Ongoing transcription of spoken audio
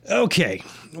Okay,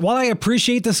 while I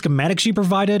appreciate the schematics you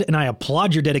provided, and I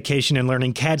applaud your dedication in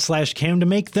learning CAD/CAM to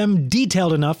make them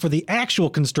detailed enough for the actual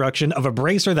construction of a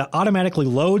bracer that automatically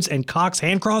loads and cocks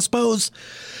hand crossbows,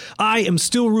 I am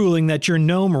still ruling that your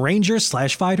gnome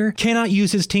ranger/fighter cannot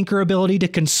use his tinker ability to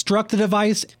construct the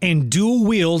device and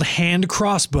dual-wield hand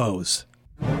crossbows.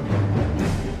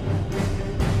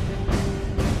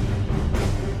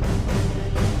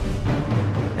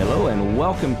 Hello and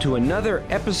welcome to another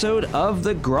episode of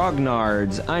the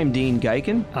Grognards. I'm Dean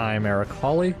Geiken. I'm Eric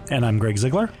Hawley. And I'm Greg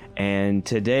Ziegler. And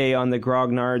today on the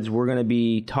Grognards, we're going to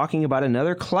be talking about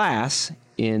another class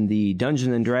in the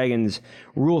Dungeons & Dragons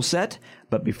rule set.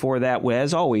 But before that,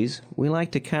 as always, we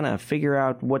like to kind of figure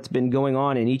out what's been going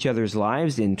on in each other's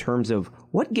lives in terms of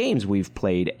what games we've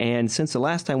played. And since the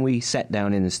last time we sat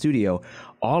down in the studio,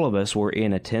 all of us were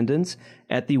in attendance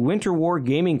at the Winter War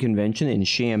Gaming Convention in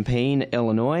Champaign,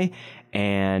 Illinois.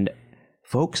 And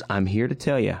folks, I'm here to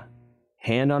tell you,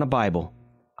 hand on a Bible,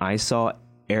 I saw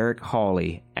Eric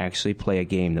Hawley actually play a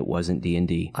game that wasn't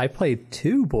D&D. I played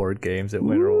 2 board games at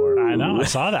Winter War. I know, I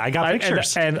saw that. I got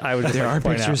pictures. And I was There are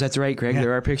pictures. That's right, Greg. Yeah.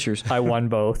 There are pictures. I won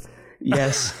both.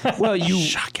 Yes. Well,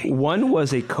 Shocking. One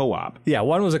was a co-op. Yeah,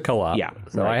 one was a co-op. Yeah,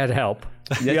 So right. I had help.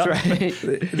 That's right.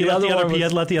 He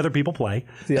let the other people play.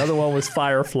 The other one was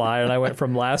Firefly, and I went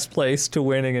from last place to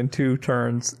winning in 2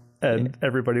 turns, and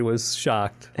everybody was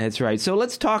shocked. That's right. So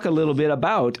let's talk a little bit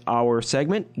about our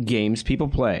segment, Games People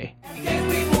Play.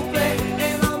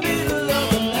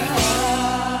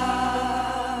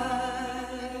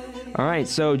 All right,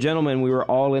 so gentlemen, we were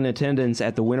all in attendance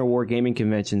at the Winter War Gaming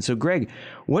Convention. So Greg,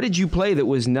 what did you play that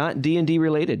was not D&D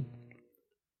related?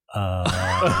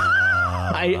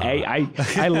 I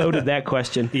loaded that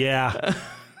question. Yeah.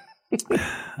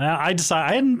 I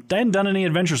decided I hadn't done any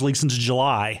Adventures League since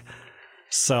July.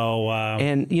 So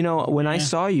And you know, when I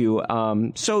saw you,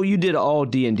 so you did all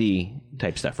D&D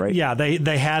type stuff, right? yeah,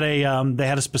 they had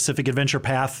a specific adventure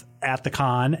path at the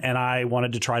con, and I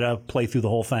wanted to try to play through the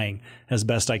whole thing as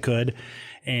best I could.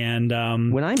 And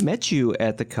when I met you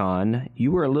at the con,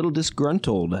 you were a little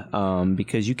disgruntled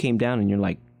because you came down and you're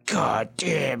like, God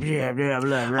damn, blah, blah,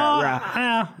 blah,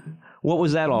 blah. What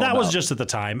was that all about? That was just at the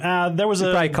time. There was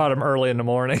Probably caught him early in the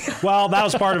morning. well, that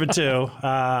was part of it too.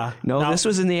 No, this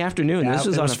was in the afternoon. This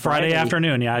was it on was a Friday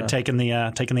afternoon. Yeah, I'd taken the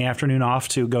afternoon off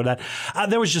to go to that.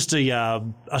 There was just a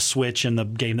switch in the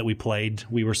game that we played.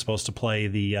 We were supposed to play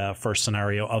the first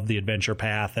scenario of the adventure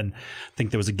path, and I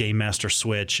think there was a game master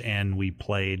switch, and we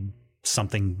played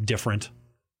something different.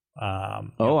 I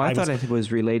thought it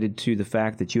was related to the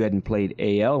fact that you hadn't played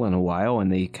AL in a while,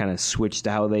 and they kind of switched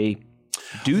how they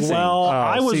do things. Well,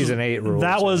 I was season 8 rules.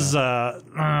 That was that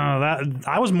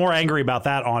I was more angry about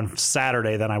that on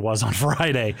Saturday than I was on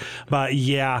Friday. But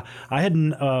yeah, I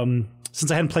hadn't since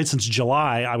I hadn't played since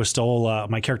July. I was still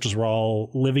my characters were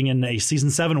all living in a season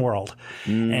 7 world,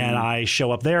 and I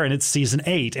show up there and it's season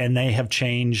 8, and they have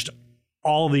changed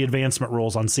all the advancement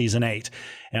rules on season 8.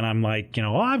 And I'm like,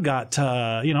 I've got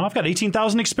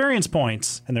 18,000 experience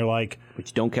points, and they're like,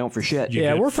 which don't count for shit.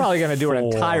 Yeah, we're probably going to do an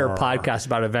entire podcast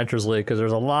about Adventures League because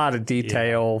there's a lot of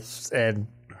details and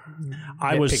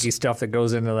nitpicky stuff that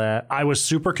goes into that. I was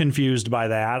super confused by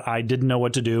that. I didn't know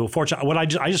what to do. Fortunately, I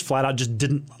just flat out just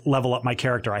didn't level up my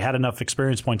character. I had enough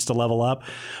experience points to level up,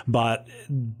 but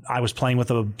I was playing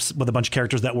with a bunch of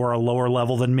characters that were a lower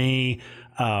level than me.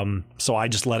 So I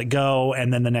just let it go.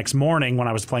 And then the next morning when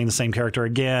I was playing the same character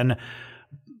again,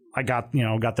 I got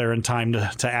there in time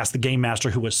to ask the game master,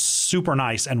 who was super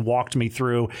nice and walked me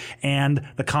through. And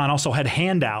the con also had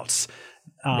handouts.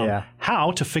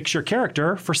 How to fix your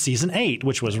character for season 8,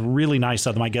 which was really nice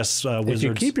of them. I guess Wizards. If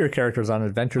you keep your characters on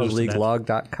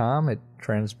adventuresleaguelog.com, it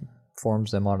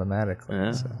transforms them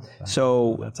automatically.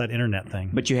 So that's that internet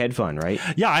thing. But you had fun, right?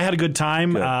 Yeah, I had a good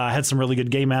time. I had some really good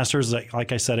game masters.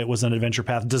 Like I said, it was an adventure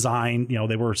path design.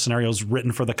 They were scenarios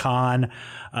written for the con.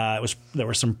 There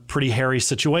were some pretty hairy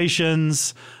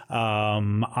situations.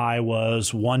 I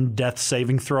was one death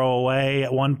saving throw away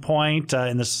at one point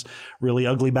in this really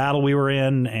ugly battle we were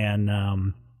in,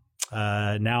 and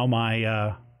now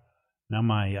my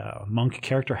monk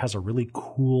character has a really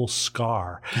cool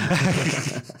scar.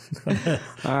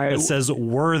 All right. It says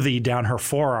 "worthy" down her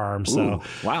forearm. So ooh,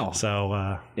 wow.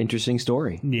 So interesting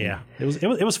story. Yeah,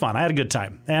 it was fun. I had a good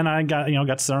time, and I got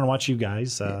to sit down and watch you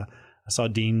guys. I saw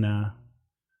Dean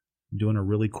doing a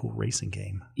really cool racing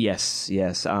game. Yes.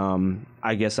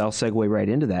 I guess I'll segue right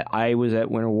into that. I was at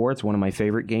Winter War. It's one of my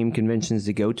favorite game conventions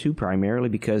to go to, primarily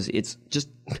because it's just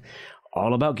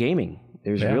all about gaming.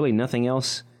 There's really nothing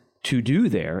else to do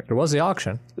there. There was the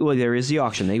auction. Well, there is the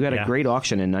auction. They've got a great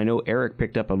auction, and I know Eric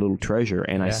picked up a little treasure,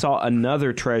 and I saw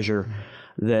another treasure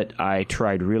that I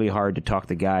tried really hard to talk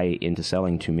the guy into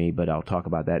selling to me, but I'll talk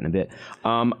about that in a bit.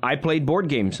 I played board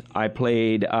games. I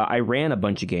ran a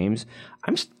bunch of games.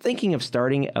 I'm thinking of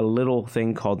starting a little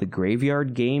thing called the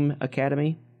Graveyard Game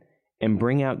Academy and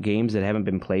bring out games that haven't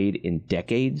been played in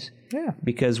decades. Yeah.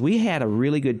 Because we had a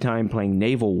really good time playing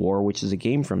Naval War, which is a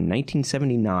game from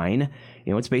 1979.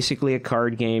 It's basically a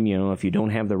card game. If you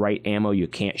don't have the right ammo, you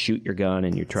can't shoot your gun,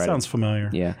 and you try Sounds familiar.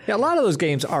 Yeah. A lot of those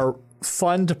games are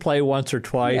fun to play once or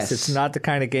twice. Yes. It's not the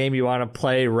kind of game you want to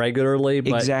play regularly,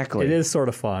 but Exactly. it is sort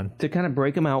of fun. To kind of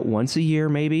break them out once a year,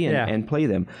 maybe, and play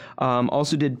them.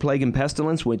 Also did Plague and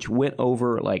Pestilence, which went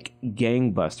over like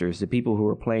gangbusters. The people who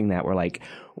were playing that were like,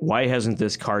 why hasn't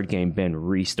this card game been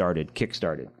restarted,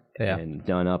 kickstarted, and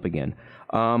done up again?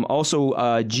 Also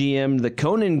GM'd the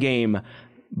Conan game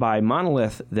by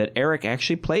Monolith that Eric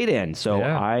actually played in. So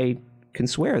I can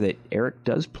swear that Eric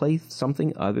does play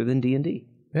something other than D&D.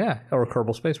 Yeah, or a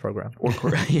Kerbal Space Program.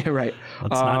 Yeah, right.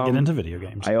 Let's not get into video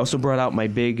games. I also brought out my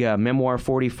big Memoir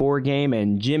 44 game,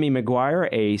 and Jimmy McGuire,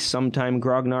 a sometime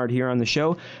grognard here on the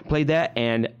show, played that.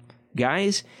 And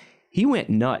guys, he went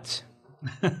nuts.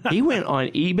 He went on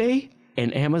eBay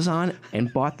and Amazon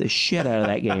and bought the shit out of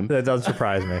that game. That doesn't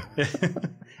surprise me.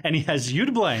 And he has you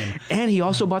to blame. And he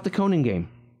also bought the Conan game.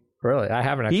 Really? I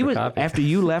have an extra copy. After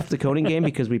you left the Conan game,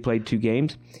 because we played 2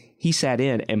 games, he sat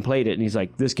in and played it, and he's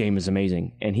like, this game is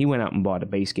amazing. And he went out and bought a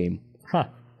base game. Huh.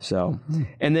 So,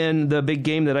 and then the big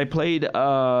game that I played,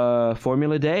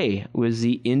 Formula Day, was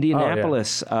the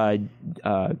Indianapolis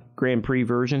Grand Prix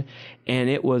version, and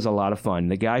it was a lot of fun.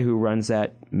 The guy who runs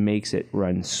that makes it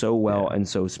run so well and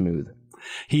so smooth.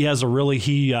 He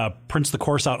prints the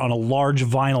course out on a large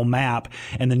vinyl map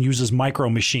and then uses micro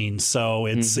machines. So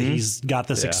he's got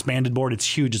this expanded board.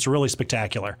 It's huge. It's really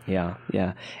spectacular. Yeah,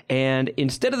 yeah. And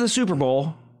instead of the Super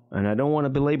Bowl, and I don't want to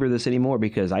belabor this anymore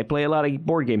because I play a lot of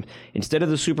board games. Instead of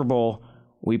the Super Bowl,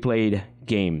 we played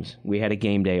games. We had a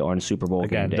game day on Super Bowl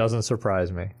game day. Doesn't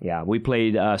surprise me. Yeah, we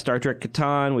played Star Trek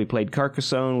Catan. We played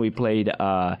Carcassonne. We played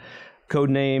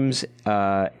Codenames,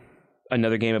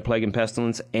 another game of Plague and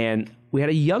Pestilence, and we had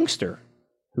a youngster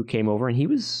who came over, and he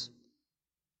was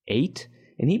 8,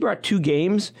 and he brought 2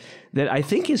 games that I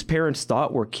think his parents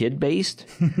thought were kid-based,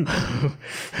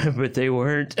 but they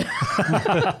weren't.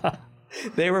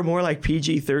 They were more like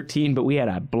PG-13, but we had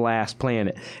a blast playing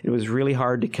it. It was really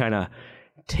hard to kind of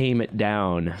tame it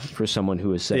down for someone who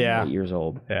was 7 or 8 years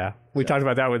old. Yeah. We talked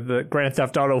about that with the Grand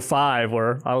Theft Auto 5,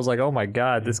 where I was like, oh my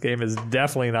God, this game is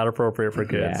definitely not appropriate for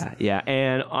kids. Yeah.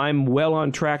 And I'm well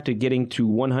on track to getting to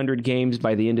 100 games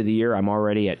by the end of the year. I'm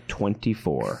already at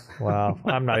 24. Wow.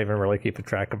 I'm not even really keeping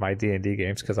track of my D&D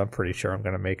games because I'm pretty sure I'm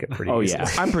going to make it pretty easily. Oh,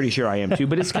 yeah. I'm pretty sure I am too,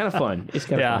 but it's kind of fun. It's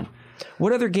kind of fun.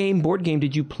 What other board game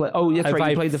did you play? Oh, that's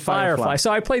right. You played the Firefly.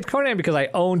 So I played Conan because I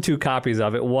own 2 copies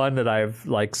of it. One that I've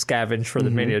scavenged for the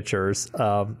miniatures.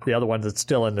 The other one that's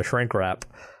still in the shrink wrap.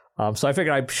 So I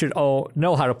figured I should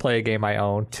know how to play a game I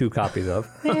own 2 copies of.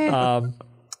 And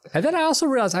then I also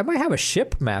realized I might have a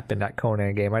ship map in that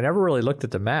Conan game. I never really looked at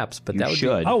the maps, but that would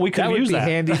be, we could use that.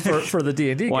 handy for the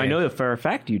D&D game. Well, I know that for a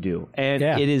fact you do. And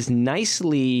it is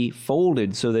nicely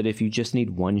folded so that if you just need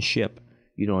one ship,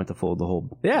 you don't have to fold the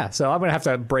whole... Yeah, so I'm going to have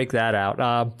to break that out.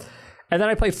 And then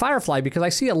I played Firefly because I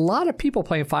see a lot of people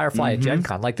playing Firefly at Gen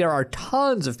Con. Like, there are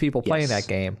tons of people playing that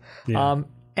game. Yeah.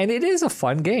 And it is a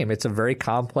fun game. It's a very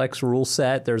complex rule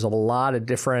set. There's a lot of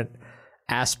different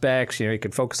aspects. You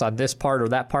can focus on this part or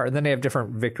that part, and then they have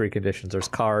different victory conditions. There's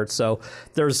cards. So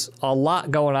there's a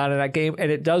lot going on in that game, and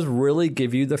it does really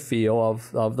give you the feel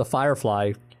of the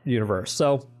Firefly universe.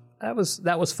 So that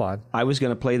was fun. I was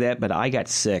going to play that, but I got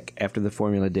sick after the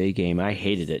Formula Day game. I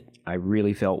hated it. I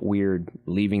really felt weird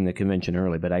leaving the convention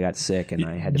early, but I got sick and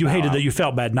I had to. You hated that you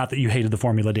felt bad, not that you hated the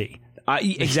Formula D.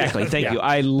 Exactly. Thank you.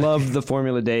 I loved the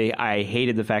Formula Day. I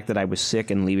hated the fact that I was sick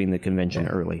and leaving the convention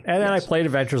early. And then I played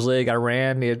Adventures League. I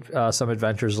ran some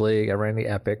Adventures League. I ran the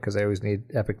Epic because I always need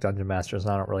Epic Dungeon Masters,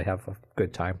 and I don't really have a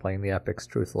good time playing the Epics,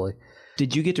 truthfully.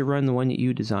 Did you get to run the one that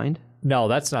you designed? No,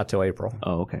 that's not till April.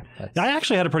 Oh, okay. I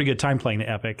actually had a pretty good time playing the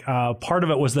Epic. Part of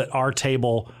it was that our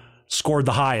table scored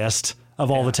the highest of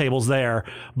all the tables there,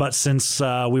 but since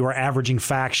we were averaging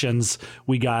factions,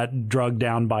 we got drugged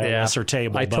down by a lesser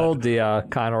table. I told the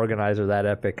con organizer that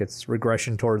Epic, it's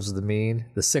regression towards the mean.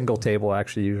 The single table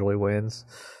actually usually wins.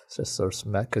 It's just sort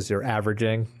of because you're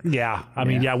averaging. Yeah, I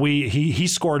mean, he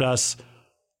scored us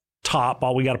top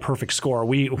while we got a perfect score.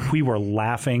 We were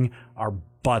laughing our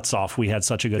butts off. We had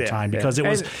such a good time because it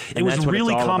was that's what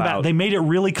really it's all combat. about. They made it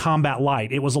really combat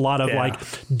light. It was a lot of like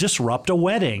disrupt a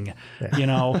wedding,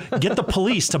 get the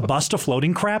police to bust a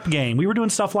floating crap game. We were doing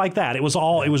stuff like that. It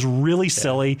was really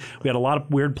silly. We had a lot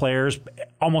of weird players.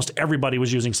 Almost everybody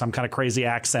was using some kind of crazy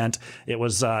accent. It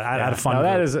was I had a fun. No,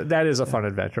 that is a fun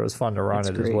adventure. It was fun to run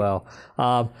as well.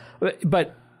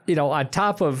 But on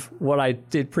top of what I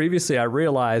did previously, I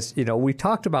realized, we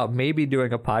talked about maybe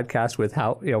doing a podcast with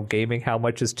how gaming, how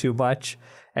much is too much,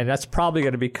 and that's probably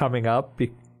going to be coming up.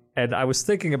 And I was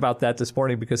thinking about that this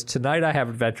morning because tonight I have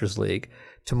Adventures League.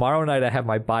 Tomorrow night I have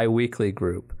my bi-weekly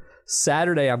group.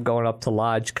 Saturday I'm going up to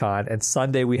LodgeCon, and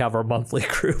Sunday we have our monthly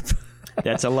group.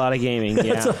 That's a lot of gaming.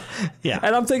 Yeah.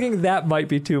 And I'm thinking that might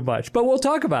be too much, but we'll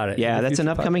talk about it. Yeah, that's an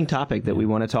upcoming topic that we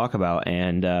want to talk about,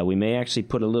 and we may actually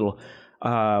put a little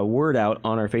word out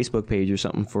on our Facebook page or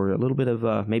something for a little bit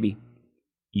of maybe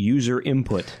user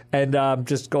input. And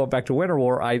just going back to Winter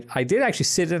War, I did actually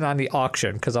sit in on the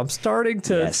auction because I'm starting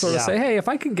to say, hey, if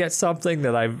I can get something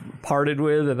that I've parted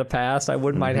with in the past, I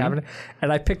wouldn't mind having it.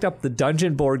 And I picked up the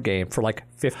Dungeon board game for like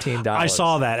 $15. I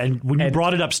saw that, and when you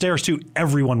brought it upstairs too,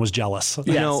 everyone was jealous.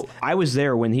 I was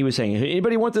there when he was saying,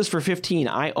 anybody want this for $15?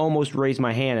 I almost raised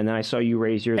my hand, and then I saw you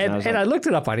raise yours. And I looked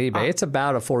it up on eBay. It's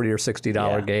about a $40 or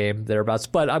 $60 game thereabouts.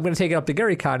 But I'm going to take it up to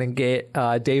GaryCon and get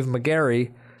Dave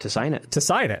McGarry to sign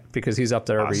it because he's up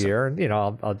there every year, and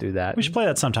I'll do that. We should play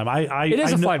that sometime. It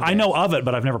is a fun game. I know of it,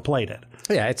 but I've never played it.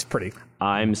 Yeah, it's pretty.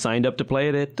 I'm signed up to play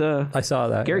it at I saw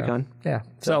that GaryCon. Yeah.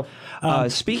 So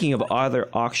speaking of other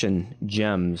auction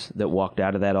gems that walked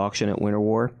out of that auction at Winter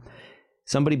War,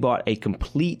 somebody bought a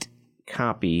complete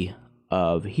copy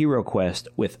of Hero Quest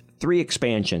with 3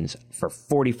 expansions for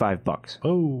 $45.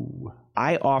 Oh.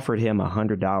 I offered him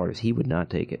 $100. He would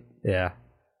not take it. Yeah.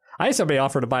 I had somebody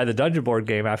offer to buy the Dungeon board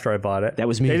game after I bought it. That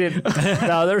was me. They didn't.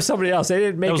 No, there was somebody else. They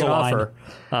didn't make an offer.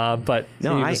 But he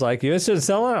was like, "You should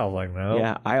sell it." I was like, "No."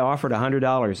 Yeah, I offered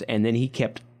 $100, and then he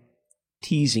kept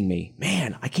teasing me.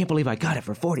 Man, I can't believe I got it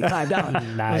for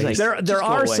 $45. Nice. Like, there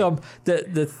are some.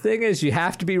 The thing is, you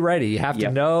have to be ready. You have to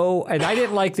know. And I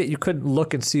didn't like that you couldn't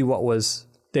look and see what was.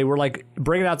 They were like,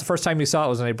 bring it out the first time you saw it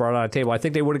was when they brought it on a table. I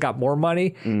think they would have got more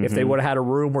money if they would have had a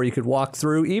room where you could walk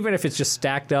through, even if it's just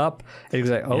stacked up. And you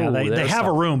was like, oh, they have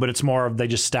a room, but it's more of they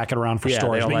just stack it around for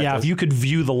storage. But if you could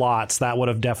view the lots, that would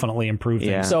have definitely improved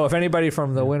things. So if anybody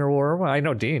from the Winter War, well, I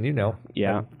know Dean,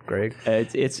 Yeah. Greg.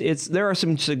 It's there are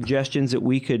some suggestions that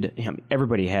we could,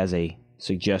 everybody has a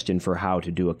suggestion for how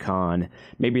to do a con.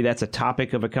 Maybe that's a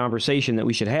topic of a conversation that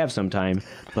we should have sometime.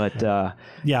 But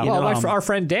our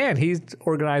friend Dan, he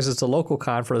organizes the local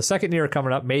con for the second year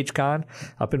coming up, MageCon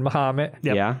up in Mahomet.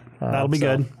 Yep. Yeah, that'll be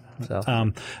good. So.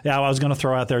 I was going to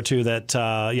throw out there too that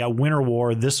Winter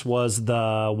War. This was the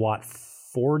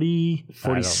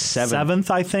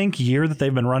 47th, I think, year that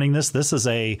they've been running this. This is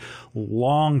a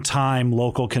long time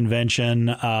local convention.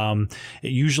 It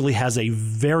usually has a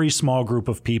very small group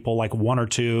of people, like 1 or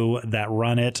 2 that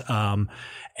run it.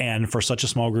 And for such a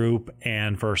small group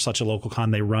and for such a local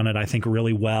con, they run it, I think,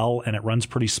 really well. And it runs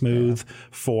pretty smooth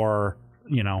for,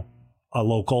 a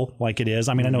local like it is.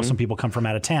 I mean, I know some people come from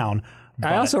out of town.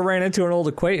 I also ran into an old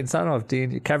acquaintance. I don't know if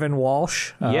Dean, Kevin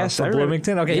Walsh from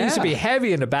Bloomington. Okay, he used to be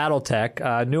heavy into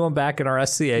BattleTech. Knew him back in our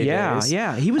SCA days.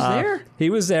 Yeah, he was there.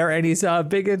 He was there, and he's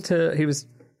big into. He was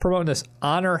promoting this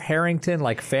Honor Harrington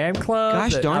fan club.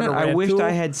 Gosh darn it! I wished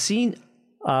I had seen.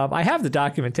 I have the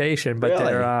documentation, but Really?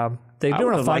 they're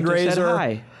doing a fundraiser.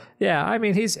 Hi. Yeah, I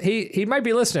mean he might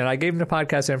be listening. I gave him the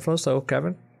podcast info, so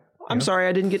Kevin. I'm sorry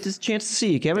I didn't get this chance to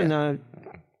see you, Kevin.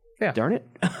 Yeah. Darn it.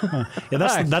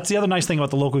 That's the other nice thing about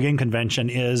the local game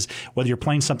convention is whether you're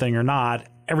playing something or not,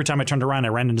 every time I turned around, I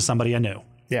ran into somebody I knew.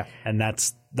 Yeah. And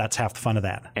that's half the fun of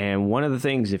that. And one of the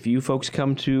things, if you folks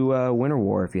come to Winter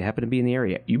War, if you happen to be in the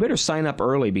area, you better sign up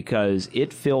early because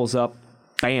it fills up,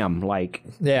 bam,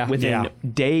 within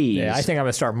days. Yeah, I think I'm going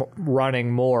to start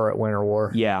running more at Winter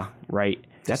War. Yeah, right.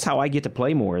 That's how I get to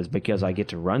play more is because I get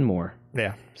to run more.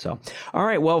 Yeah. So, all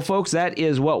right. Well, folks, that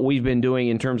is what we've been doing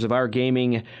in terms of our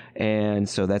gaming. And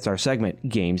so that's our segment,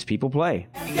 Games People Play.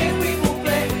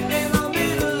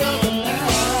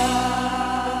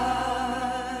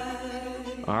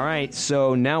 All right.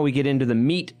 So now we get into the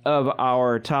meat of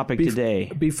our topic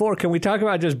today. Before, can we talk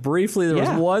about just briefly, there was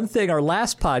one thing. Our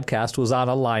last podcast was on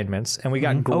alignments, and we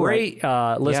got great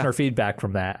listener feedback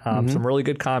from that. Some really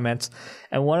good comments.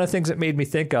 And one of the things that made me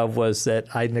think of was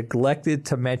that I neglected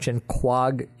to mention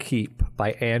Quag Keep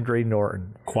by Andre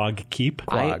Norton. Quag Keep?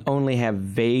 I only have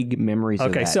vague memories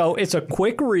of that. Okay, so it's a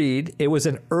quick read. It was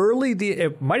an early,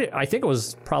 I think it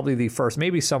was probably the first,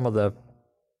 maybe some of the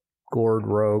Gourd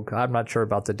Rogue. I'm not sure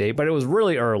about the date, but it was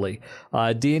really early.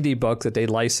 D&D book that they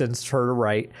licensed her to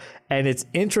write. And it's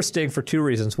interesting for two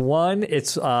reasons. One,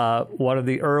 it's one of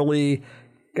the early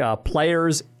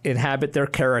players inhabit their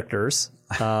characters.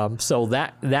 So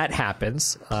that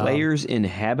happens. Players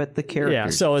inhabit the characters. Yeah,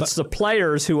 so it's the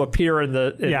players who appear in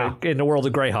the world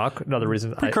of Greyhawk. Another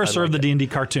reason. Precursor of the D&D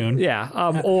cartoon.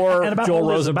 Yeah, or Joel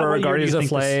Rosenberg, Guardians of think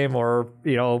Flame, or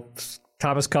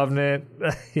Thomas Covenant,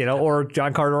 or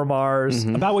John Carter of Mars.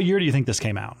 About what year do you think this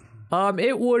came out?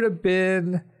 It would have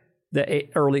been the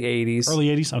early 80s. Early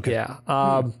 80s? Okay.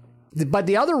 Yeah. But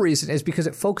the other reason is because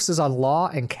it focuses on law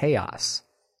and chaos.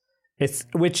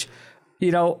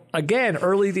 Again,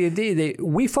 early D&D,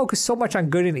 we focus so much on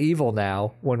good and evil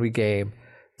now when we game.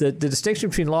 The distinction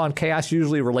between law and chaos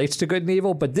usually relates to good and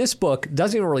evil, but this book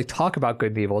doesn't even really talk about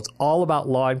good and evil. It's all about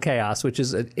law and chaos, which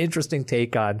is an interesting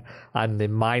take on the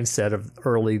mindset of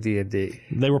early D&D.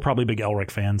 They were probably big Elric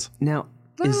fans. Now,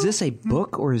 is this a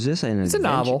book or is this an adventure? It's a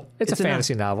novel. It's a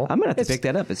fantasy novel. I'm going to have to pick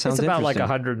that up. It sounds interesting. interesting. It's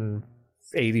about like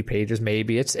 180 pages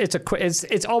maybe.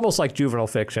 It's almost like juvenile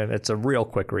fiction. It's a real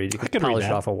quick read. You can polish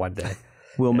it off in one day.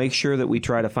 We'll make sure that we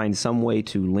try to find some way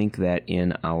to link that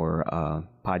in our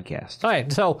podcast. All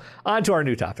right, so on to our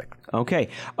new topic. Okay.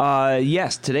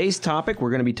 Yes, today's topic, we're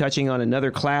going to be touching on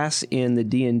another class in the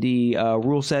D&D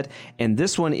rule set, and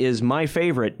this one is my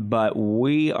favorite, but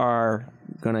we are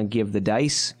going to give the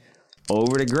dice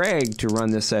over to Greg to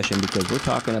run this session because we're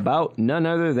talking about none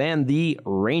other than the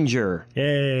Ranger.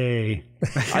 Yay.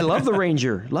 I love the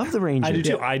Ranger. Love the Ranger. I do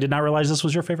too. I did not realize this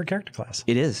was your favorite character class.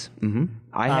 It is. Mm-hmm.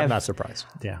 I'm not surprised.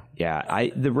 Yeah. Yeah.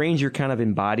 The Ranger kind of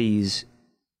embodies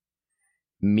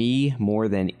me more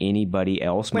than anybody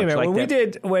else. Wait a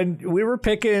minute. When we were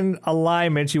picking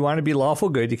alignments, you want to be lawful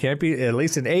good. You can't be, at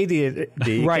least in AD&D,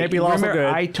 you can't be lawful good.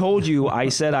 I told you, I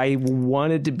said I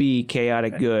wanted to be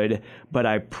chaotic good, but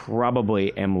I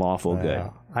probably am lawful good.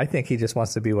 I think he just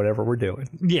wants to be whatever we're doing.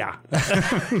 Yeah.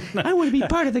 I want to be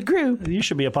part of the group. You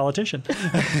should be a politician.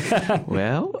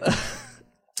 Well.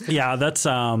 Yeah, that's...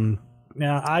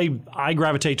 Yeah, I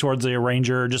gravitate towards the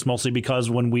Ranger just mostly because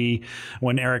when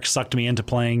Eric sucked me into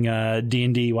playing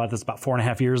D&D, that's about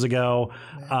 4.5 years ago.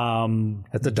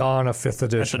 At the dawn of 5th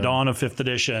edition. At the dawn of 5th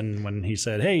edition, when he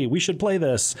said, "Hey, we should play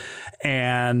this,"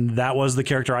 and that was the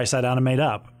character I sat down and made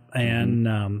up.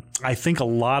 And I think a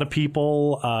lot of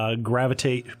people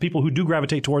people who do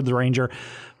gravitate toward the Ranger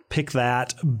pick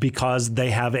that because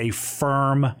they have a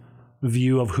firm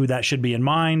view of who that should be in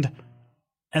mind.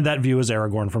 And that view is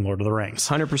Aragorn from Lord of the Rings.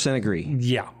 100% agree.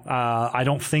 Yeah. I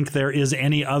don't think there is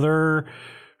any other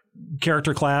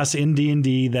character class in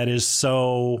D&D that is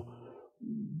so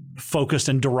focused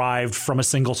and derived from a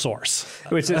single source.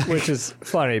 Which is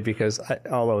funny because,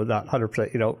 although not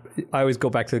 100%, I always go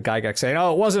back to the guy saying,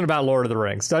 "Oh, it wasn't about Lord of the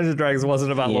Rings. Dungeons & Dragons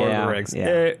wasn't about Lord of the Rings."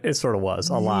 Yeah. It sort of was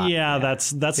a lot. Yeah, that's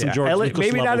some George Lucas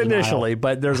maybe not level initially, denial.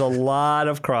 but there's a lot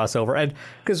of crossover. And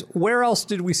because where else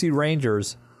did we see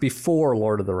Rangers before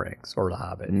Lord of the Rings or The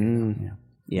Hobbit?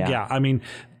 Yeah. I mean,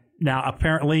 now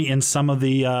apparently in some of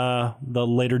the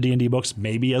later D&D books,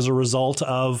 maybe as a result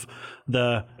of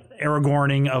the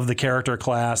Aragorning of the character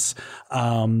class,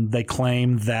 they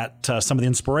claim that some of the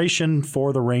inspiration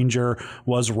for the Ranger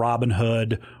was Robin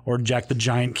Hood or Jack the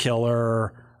Giant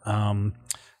Killer,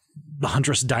 the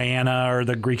Huntress Diana or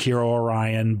the Greek hero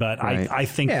Orion, but right. I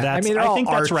think that's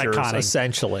archers, retconning.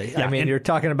 Essentially. Yeah, you're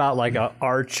talking about like a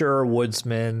archer,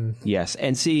 woodsman. Yes,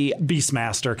 and see,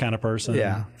 Beastmaster kind of person.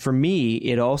 Yeah. For me,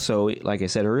 it also, like I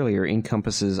said earlier,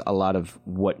 encompasses a lot of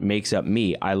what makes up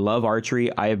me. I love archery.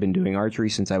 I have been doing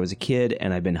archery since I was a kid,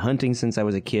 and I've been hunting since I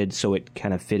was a kid, so it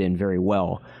kind of fit in very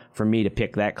well for me to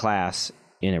pick that class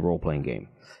in a role-playing game.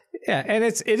 Yeah, and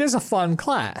it is a fun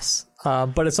class,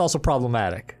 but it's also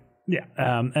problematic. Yeah,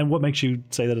 and what makes you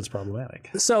say that it's problematic?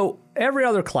 So every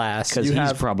other class, because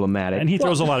he's problematic, and he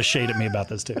throws a lot of shade at me about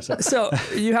this too. So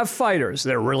you have fighters;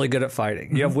 they're really good at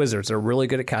fighting. You have wizards; they're really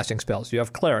good at casting spells. You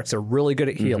have clerics; they're really good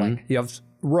at healing. You have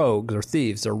rogues or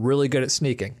thieves; they're really good at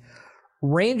sneaking.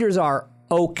 Rangers are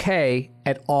okay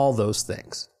at all those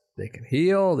things. They can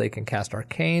heal, they can cast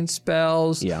arcane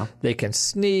spells, they can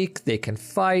sneak, they can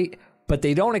fight, but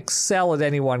they don't excel at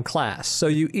any one class. So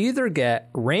you either get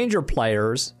Ranger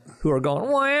players who are going,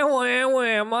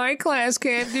 wah, my class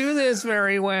can't do this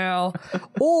very well.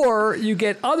 Or you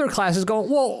get other classes going,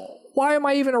 well, why am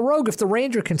I even a rogue if the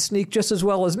Ranger can sneak just as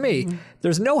well as me?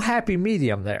 There's no happy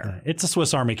medium there. It's a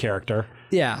Swiss Army character.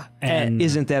 Yeah. And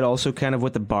isn't that also kind of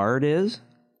what the Bard is?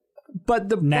 But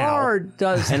the Now. Bard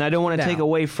does... And I don't want to take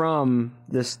away from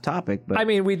this topic, but... I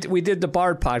mean, we did the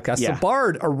Bard podcast. Yeah. The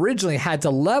Bard originally had to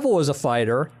level as a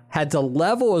fighter, had to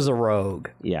level as a rogue.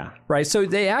 Yeah. Right? So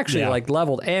they actually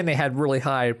leveled, and they had really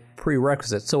high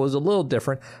prerequisites. So it was a little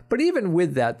different. But even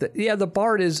with that, the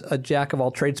Bard is a jack of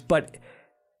all trades. But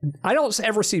I don't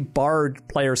ever see Bard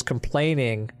players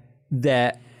complaining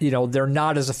that, they're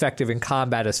not as effective in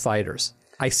combat as fighters.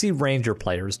 I see Ranger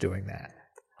players doing that.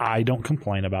 I don't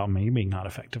complain about me being not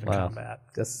effective in combat.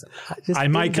 I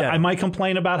might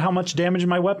complain about how much damage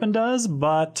my weapon does,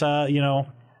 but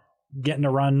getting to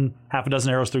run half a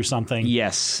dozen arrows through something.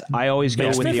 Yes, I always go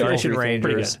with the archery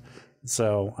Rangers.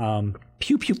 So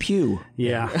pew pew pew.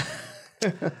 Yeah.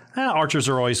 Archers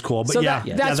are always cool, but so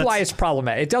that's why it's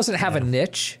problematic. It doesn't have a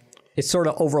niche. It sort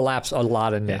of overlaps a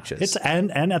lot of niches. It's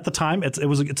and at the time it's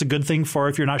a good thing for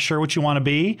if you're not sure what you want to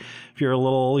be. If you're a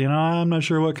little, I'm not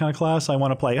sure what kind of class I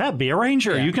want to play. Be a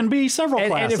ranger. Yeah. You can be several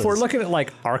classes. And if we're looking at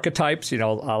like archetypes,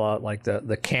 like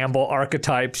the Campbell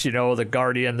archetypes, the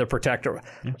guardian, the protector.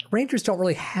 Yeah. Rangers don't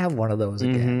really have one of those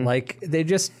again. Like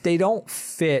they don't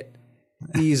fit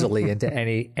easily into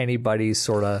anybody's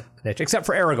sort of niche, except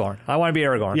for Aragorn. I want to be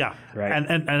Aragorn. Yeah, right.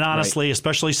 And honestly,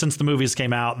 especially since the movies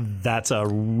came out, that's a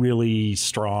really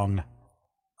strong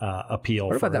appeal.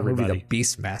 What about for everybody. That movie, The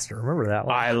Beastmaster? Remember that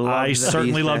one? I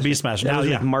certainly love Beastmaster. That was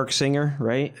with Mark Singer,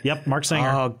 right? Yep, Mark Singer.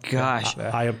 Oh gosh,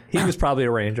 he was probably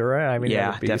a ranger, right? I mean,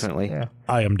 definitely. Yeah.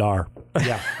 I am Dar.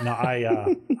 Yeah, no,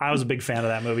 I was a big fan of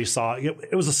that movie.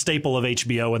 It was a staple of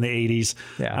HBO in the 80s.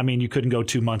 Yeah. I mean, you couldn't go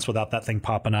 2 months without that thing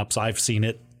popping up. So I've seen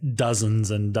it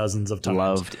dozens and dozens of times.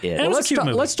 Loved it. And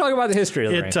Let's talk about the history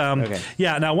of the Ranger. Okay.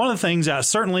 Yeah. Now, one of the things,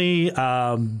 certainly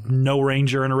no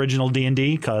Ranger in original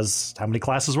D&D, because how many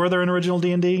classes were there in original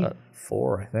D&D?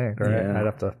 4, I think. Right? Yeah. I'd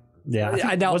have to.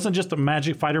 Yeah. It wasn't just a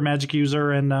magic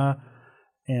user and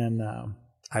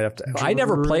I'd have to. I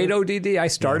never played ODD. I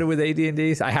started with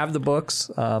AD&D. I have the books,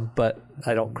 but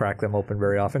I don't crack them open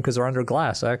very often because they're under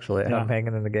glass. Actually, and I'm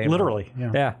hanging in the game. Literally.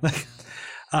 Yeah.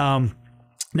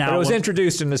 Now but it was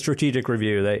introduced in the strategic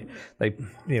review. They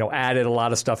added a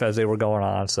lot of stuff as they were going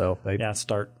on. So they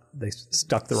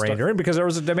stuck the Ranger in because there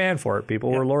was a demand for it.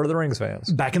 People were Lord of the Rings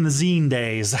fans back in the zine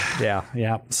days.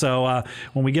 Yeah. So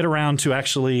when we get around to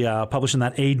actually publishing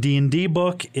that AD&D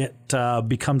book, it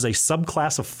becomes a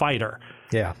subclass of fighter.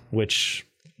 Yeah, which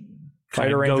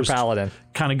Fighter Ranger Paladin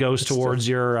kind of goes towards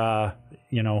your,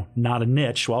 not a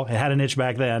niche. Well, it had a niche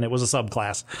back then. It was a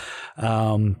subclass.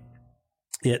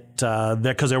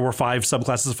 Because there were 5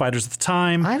 subclasses of fighters at the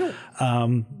time. I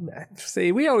don't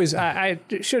see. We always. I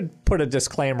should put a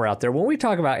disclaimer out there when we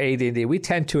talk about AD&D. We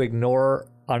tend to ignore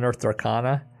Unearthed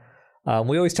Arcana.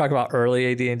 We always talk about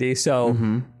early AD&D.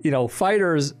 So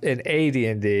fighters in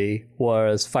AD&D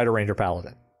was Fighter Ranger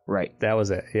Paladin. Right. That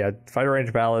was it. Yeah, Fighter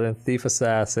Ranger Paladin, Thief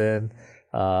Assassin,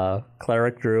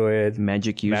 Cleric Druid,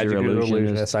 Magic User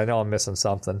Illusionist. I know I'm missing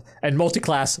something. And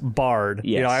multi-class Bard.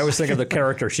 Yes. I always think of the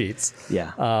character sheets.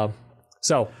 Yeah.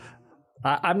 So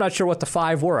I'm not sure what the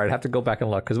 5 were. I'd have to go back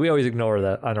and look because we always ignore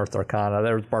the Unearthed Arcana.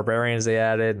 There was Barbarians they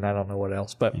added, and I don't know what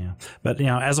else. But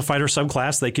as a fighter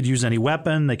subclass, they could use any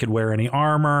weapon. They could wear any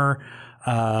armor.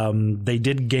 They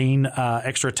did gain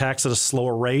extra attacks at a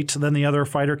slower rate than the other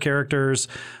fighter characters.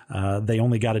 They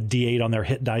only got a D8 on their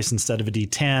hit dice instead of a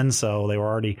D10, so they were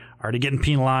already getting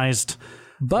penalized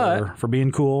for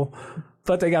being cool.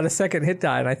 But they got a second hit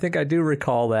die, and I think I do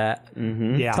recall that.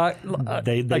 Mm-hmm. Yeah.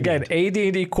 Again,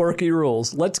 AD&D quirky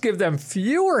rules. Let's give them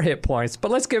fewer hit points, but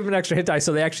let's give them an extra hit die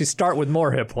so they actually start with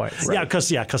more hit points. Right? Because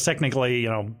technically,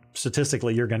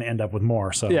 statistically, you're going to end up with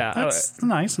more. So that's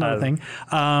nice. Another thing.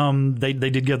 They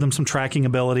did give them some tracking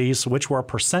abilities, which were a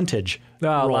percentage.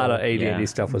 A lot of AD&D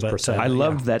stuff was percentage. I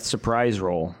loved that surprise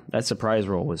roll. That surprise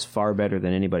roll was far better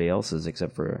than anybody else's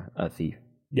except for a thief.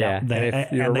 Yeah, and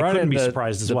they couldn't be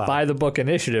surprised as well. By the book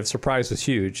initiative, surprise was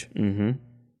huge. Mm-hmm.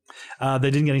 They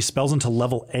didn't get any spells until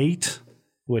level 8,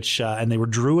 which and they were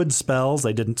druid spells.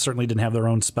 They certainly didn't have their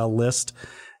own spell list,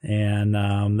 and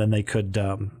then they could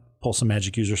pull some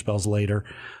magic user spells later.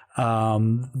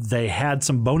 They had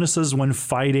some bonuses when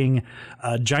fighting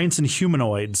giants and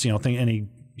humanoids. Any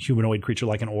humanoid creature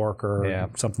like an orc or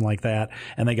something like that,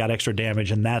 and they got extra damage,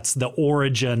 and that's the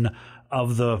origin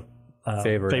of the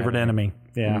favorite enemy.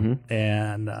 Yeah. Mm-hmm.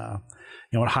 And,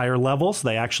 at higher levels,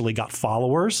 they actually got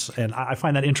followers. And I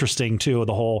find that interesting, too,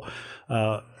 the whole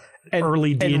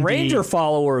early D&D. And Ranger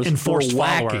followers enforced were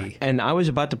wacky. follower. And I was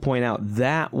about to point out,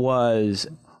 that was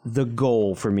the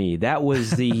goal for me. That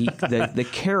was the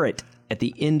carrot at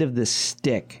the end of the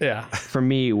stick for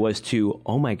me was to,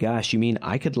 oh my gosh, you mean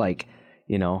I could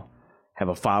have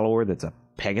a follower that's a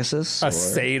Pegasus, A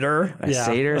satyr. a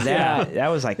satyr. That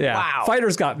was like, wow.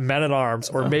 Fighters got men at arms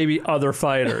or maybe other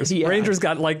fighters. Yeah. Rangers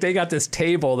got they got this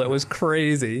table that was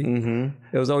crazy.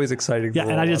 It was always exciting. Yeah,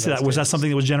 and I did see that. Was that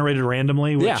something that was generated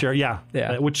randomly? Which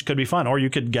Yeah. Which could be fun, or you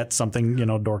could get something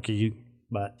dorky.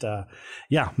 But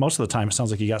most of the time it sounds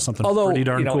like you got something pretty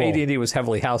darn cool. AD&D was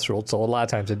heavily house ruled, so a lot of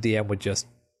times the DM would just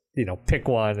pick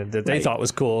one and that they thought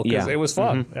was cool because it was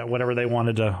fun. Whatever they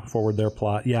wanted to forward their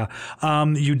plot. Yeah,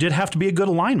 you did have to be a good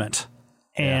alignment.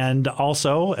 And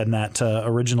also, in that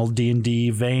original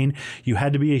D&D vein, you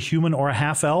had to be a human or a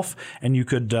half-elf, and you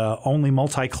could only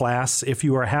multi-class if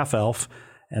you were a half-elf,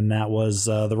 and that was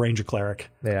the Ranger Cleric.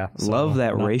 Yeah. Love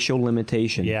that racial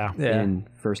limitation in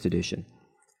first edition.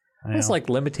 It's like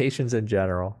limitations in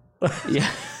general.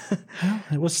 Yeah.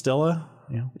 It was still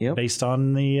based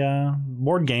on the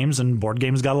board games, and board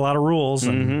games got a lot of rules,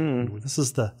 and this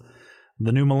is the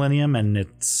new millennium, and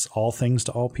it's all things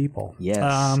to all people. Yes.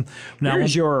 Now,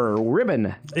 here's your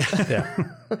ribbon.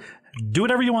 do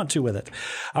whatever you want to with it.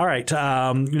 All right.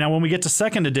 Now, when we get to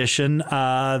second edition,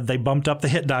 they bumped up the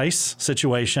hit dice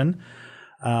situation,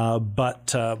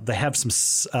 but they have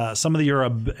some of your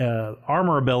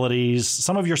armor abilities,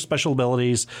 some of your special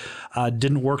abilities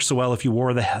didn't work so well if you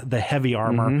wore the heavy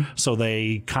armor. So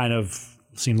they kind of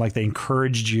seemed like they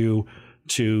encouraged you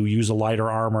to use a lighter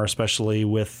armor, especially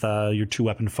with your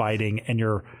 2-weapon fighting and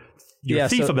your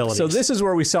thief abilities. So this is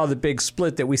where we saw the big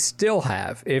split that we still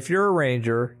have. If you're a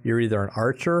ranger, you're either an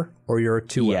archer or you're a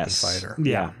 2-weapon fighter.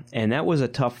 Yeah. And that was a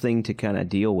tough thing to kind of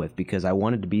deal with because I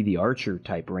wanted to be the archer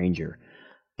type ranger,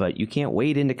 but you can't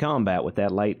wade into combat with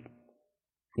that light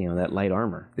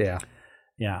armor. Yeah.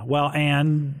 Yeah. Well,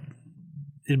 and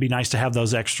it'd be nice to have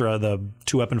those the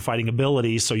 2-weapon fighting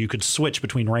abilities so you could switch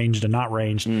between ranged and not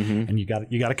ranged, and you got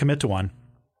to commit to one.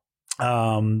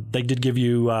 They did give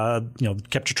you,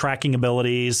 kept your tracking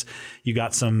abilities. You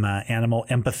got some animal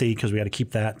empathy because we got to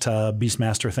keep that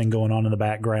Beastmaster thing going on in the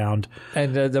background.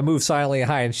 And the move silently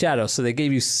high in shadow. So they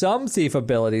gave you some thief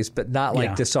abilities, but not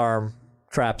like disarm,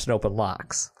 traps, and open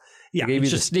locks. Yeah, they gave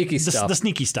you the sneaky stuff. The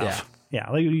sneaky stuff.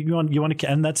 Yeah, you want to,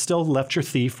 and that still left your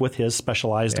thief with his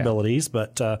specialized abilities,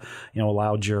 but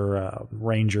allowed your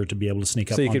ranger to be able to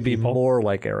sneak up. So you on could people. be more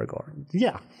like Aragorn.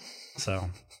 Yeah. So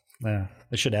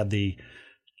they should add the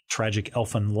tragic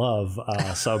elfin love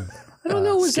sub. I don't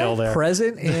know. Was that there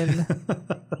present in?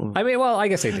 I mean, well, I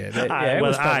guess they did.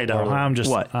 I don't. I'm just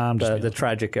the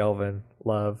tragic elven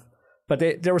love. But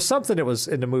there was something that was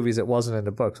in the movies that wasn't in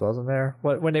the books, wasn't there?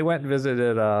 When they went and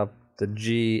visited the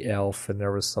G elf, and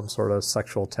there was some sort of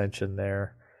sexual tension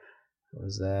there. What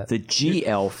was that? The G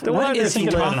elf. The one you're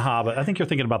thinking about in Hobbit. I think you're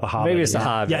thinking about the Hobbit. Maybe it's the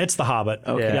Hobbit. Yeah, it's the Hobbit.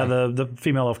 Okay. Yeah, the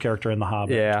female elf character in the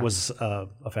Hobbit was a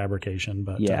fabrication,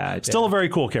 but still a very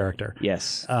cool character.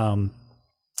 Yes.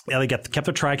 They kept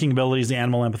their tracking abilities, the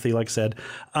animal empathy, like I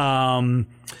said.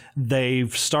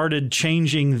 They've started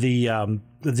changing the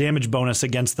damage bonus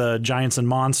against the giants and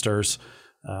monsters.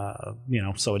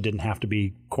 So it didn't have to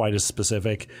be quite as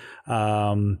specific.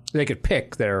 They could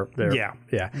pick their yeah.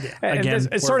 And Again,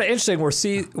 it's sort of interesting.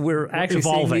 We're actually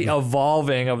seeing the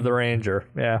evolving of the ranger.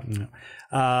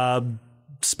 Yeah.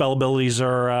 Spell abilities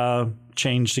are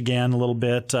changed again a little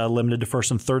bit, limited to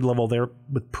first and third level there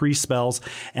with pre-spells,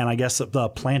 and I guess the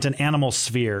plant and animal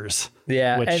spheres.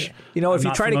 Yeah, which and if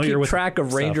you try to keep track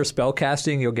of ranger spell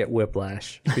casting, you'll get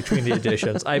whiplash between the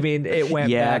editions. I mean, it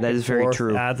went back that is very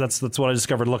true. That's what I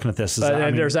discovered looking at this.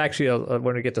 There's actually,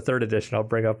 when we get to third edition, I'll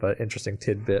bring up an interesting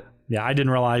tidbit. Yeah, I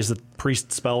didn't realize that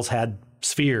priest spells had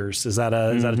spheres. Is that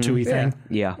a 2E thing?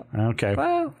 Yeah. Okay.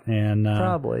 Well, and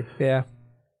probably, yeah.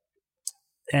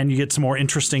 And you get some more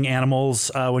interesting animals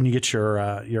when you get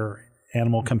your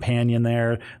animal companion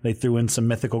there. They threw in some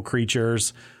mythical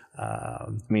creatures. I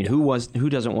mean, who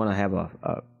doesn't want to have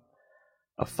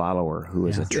a follower who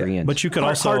is a treant? But you could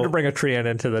also hard to bring a treant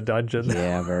into the dungeon.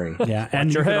 Yeah, very. Yeah,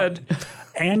 and your head.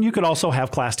 And you could also have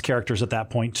classed characters at that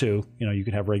point too. You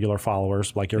could have regular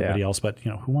followers like everybody else, but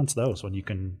who wants those when you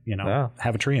can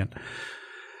have a treant?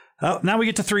 Now we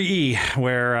get to 3E,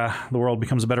 where the world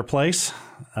becomes a better place.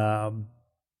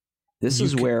 This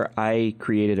is where I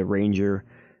created a ranger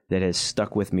that has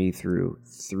stuck with me through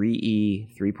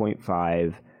 3E,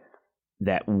 3.5,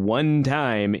 that one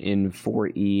time in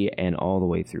 4E, and all the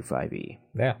way through 5E.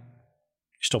 Yeah.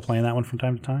 You still playing that one from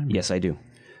time to time? Yes, I do.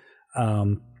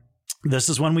 This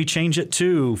is when we change it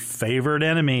to favored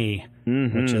enemy,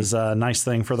 which is a nice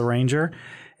thing for the ranger.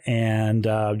 And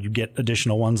you get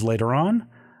additional ones later on.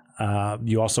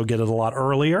 You also get it a lot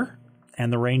earlier.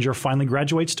 And the ranger finally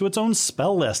graduates to its own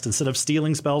spell list instead of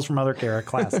stealing spells from other character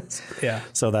classes. Yeah.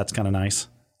 So that's kind of nice.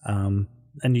 And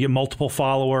you get multiple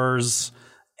followers,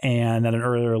 And at an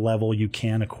earlier level, you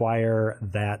can acquire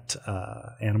that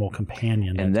animal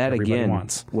companion. And that again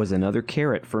wants. Was another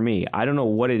carrot for me. I don't know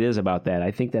what it is about that.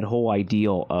 I think that whole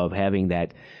ideal of having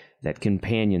that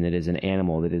companion that is an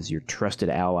animal that is your trusted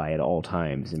ally at all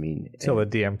times. I mean, Till the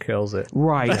DM kills it.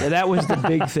 right. That was the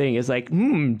big thing. It's like,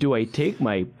 do I take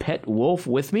my pet wolf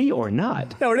with me or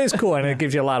not? No, it is cool, and it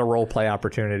gives you a lot of role play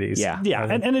opportunities. Yeah. Yeah,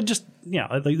 and it just in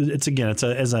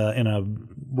a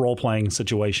role playing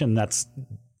situation that's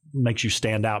makes you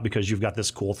stand out because you've got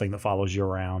this cool thing that follows you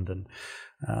around,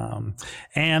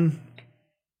 and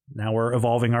now we're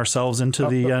evolving ourselves into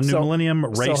the new millennium.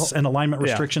 Race and alignment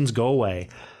restrictions go away.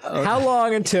 How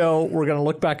long until we're going to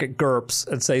look back at GURPS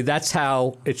and say that's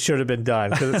how it should have been done?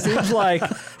 Because it seems like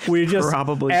we just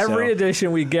Probably every so.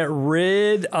 edition we get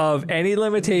rid of any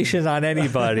limitations on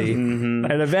anybody, and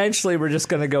eventually we're just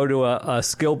going to go to a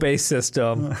skill-based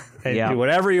system and do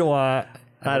whatever you want.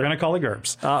 We're going to call it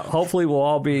GURPS. Hopefully we'll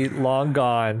all be long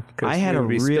gone. I had a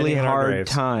really hard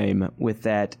time with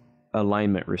that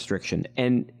alignment restriction.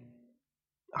 And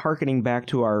hearkening back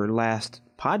to our last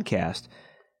podcast,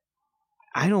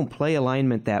 I don't play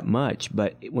alignment that much,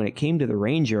 but when it came to the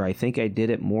Ranger, I think I did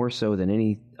it more so than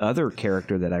any other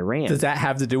character that I ran. Does that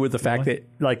have to do with the fact that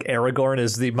like Aragorn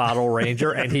is the model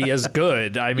Ranger and he is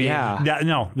good? I mean,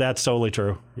 No, that's totally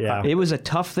true. Yeah. It was a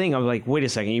tough thing. I was like, wait a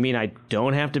second, you mean I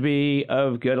don't have to be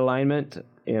of good alignment,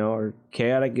 or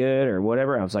chaotic good or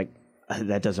whatever? I was like,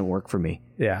 that doesn't work for me.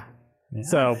 Yeah.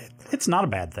 So it's not a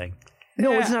bad thing.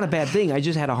 No, it's not a bad thing. I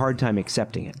just had a hard time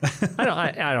accepting it.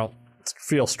 I don't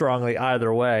feel strongly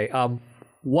either way.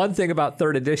 One thing about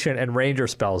 3rd edition and Ranger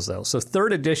spells, though. So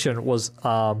 3rd edition was,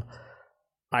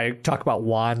 I talk about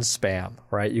wand spam,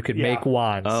 right? You could make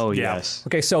wands. Oh, yes.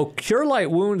 Okay, so Cure Light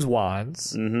Wounds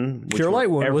wands, Cure Light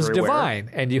Wound was divine,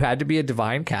 and you had to be a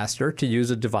divine caster to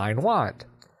use a divine wand.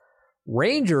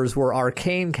 Rangers were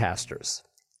arcane casters,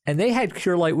 and they had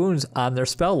Cure Light Wounds on their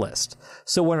spell list.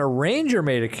 So when a Ranger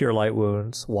made a Cure Light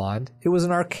Wounds wand, it was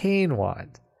an arcane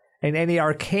wand. And any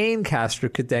arcane caster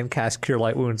could then cast Cure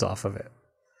Light Wounds off of it.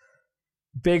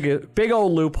 Big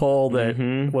old loophole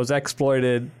that was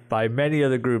exploited by many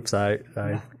of the groups I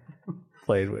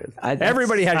played with.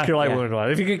 Everybody had Cure Light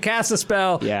Wounds. If you could cast a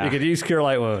spell, you could use Cure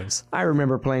Light Wounds. I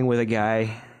remember playing with a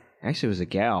guy, actually it was a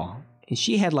gal, and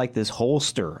she had like this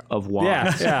holster of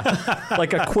wands. Yeah.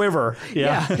 Like a quiver.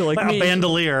 Like a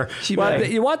bandolier. You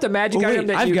want the magic item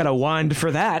that I've got a wand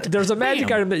for that. There's a magic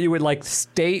item that you would like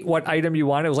state what item you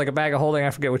want. It was like a bag of holding. I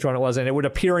forget which one it was, and it would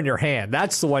appear in your hand.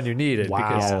 That's the one you needed.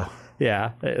 Wow.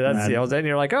 Because, then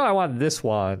you're like, oh, I want this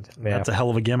wand. Yeah. That's a hell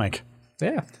of a gimmick.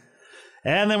 Yeah.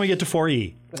 And then we get to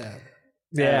 4E.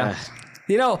 Yeah.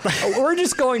 We're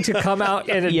just going to come out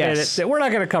and admit it that we're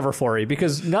not going to cover 4E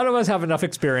because none of us have enough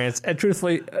experience, and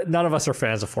truthfully, none of us are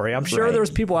fans of 4E. I'm sure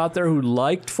there's people out there who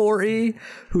liked 4E,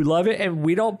 who love it, and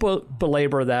we don't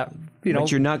belabor that.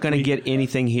 But you're not going to get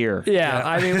anything here. Yeah,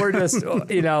 I mean, we're just,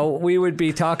 we would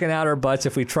be talking out our butts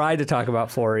if we tried to talk about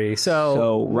 4E.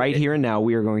 So right here and now,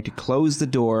 we are going to close the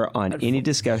door on any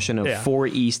discussion of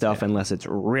 4E stuff unless it's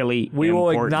really We will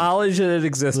important. acknowledge that it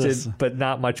existed, but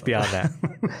not much beyond that.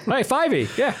 Hey,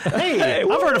 5E, yeah. Hey,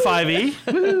 I've heard of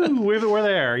 5E. Woo, we're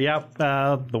there. Yep,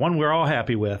 the one we're all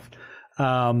happy with.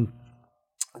 Got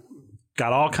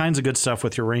all kinds of good stuff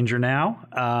with your Ranger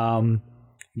now.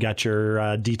 Got your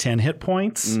D10 hit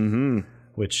points,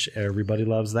 which everybody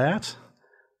loves that.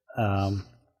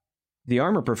 The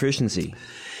armor proficiency,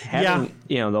 having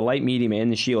the light, medium, and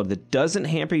the shield that doesn't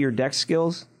hamper your dex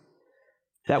skills.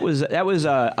 That was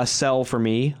a sell for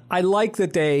me. I like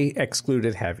that they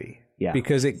excluded heavy. Yeah.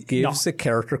 Because it gives the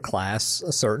character class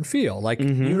a certain feel. Like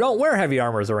you don't wear heavy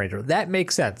armor as a Ranger. That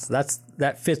makes sense.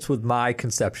 That fits with my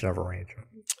conception of a Ranger.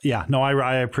 Yeah, no,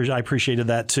 I appreciated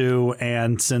that too.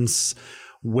 And since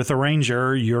with a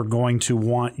Ranger, you're going to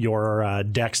want your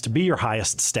dex to be your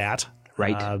highest stat.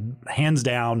 Right. Hands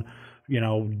down,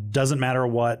 doesn't matter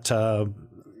what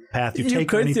path you take. You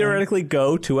could theoretically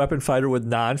go 2-weapon fighter with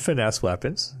non-finesse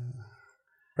weapons.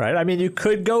 Right? I mean, you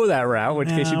could go that route, in which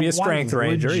case you'd be a strength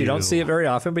Ranger. You don't see it very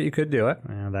often, but you could do it.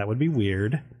 That would be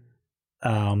weird.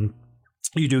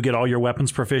 You do get all your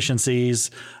weapons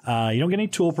proficiencies. You don't get any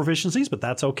tool proficiencies, but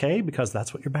that's okay because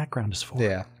that's what your background is for.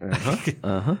 Yeah.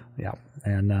 Yeah.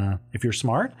 And if you're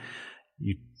smart,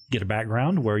 you get a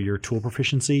background where your tool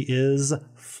proficiency is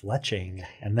fletching.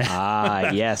 And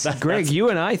then yes. Greg, you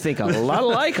and I think a lot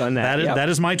alike on that. That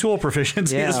is my tool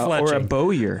proficiency is fletching. Or a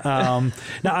bowyer.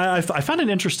 Now, I found it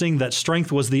interesting that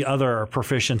strength was the other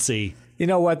proficiency. You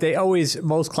know what?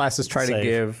 Most classes try to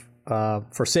give...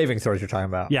 for saving throws you're talking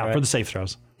about. Yeah, right? for the save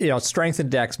throws. Strength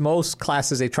and dex. Most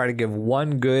classes, they try to give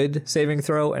one good saving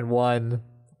throw and one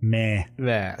meh.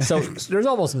 Yeah. So there's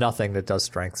almost nothing that does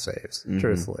strength saves,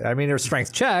 truthfully. I mean, there's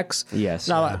strength checks. Yes.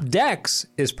 Now, Dex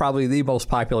is probably the most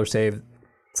popular save,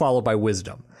 followed by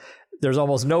Wisdom. There's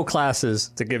almost no classes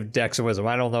that give Dex and Wisdom.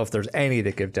 I don't know if there's any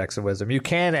that give Dex and Wisdom. You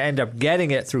can end up getting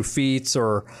it through feats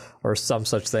or some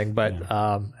such thing, but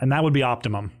And that would be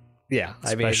optimum. yeah,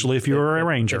 Especially if you were a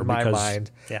ranger. In my because,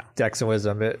 mind, yeah. Dex and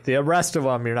Wisdom. The rest of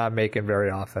them you're not making very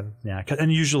often. Yeah,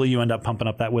 and usually you end up pumping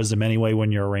up that wisdom anyway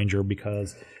when you're a ranger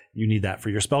because you need that for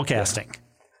your spell casting.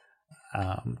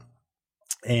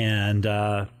 And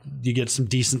you get some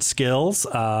decent skills.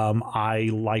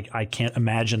 I can't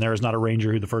imagine there is not a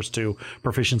ranger who the first two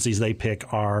proficiencies they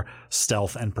pick are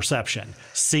stealth and perception.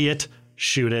 See it,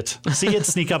 shoot it. See it,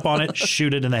 sneak up on it,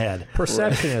 shoot it in the head.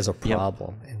 Perception is a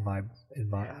problem in my.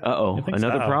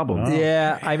 Another problem.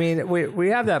 Yeah, I mean, we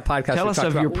have that podcast. Tell us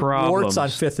of your problems. Warts on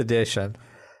 5th edition.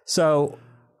 So,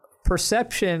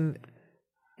 perception,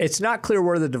 it's not clear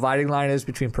where the dividing line is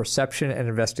between perception and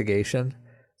investigation.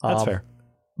 That's fair.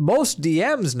 Most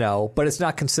DMs know, but it's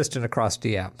not consistent across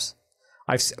DMs.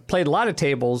 I've played a lot of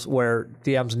tables where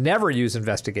DMs never use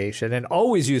investigation and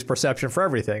always use perception for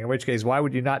everything, in which case, why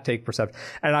would you not take perception?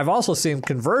 And I've also seen,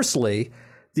 conversely,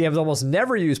 DMs almost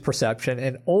never use perception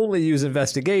and only use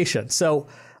investigation. So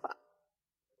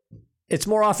it's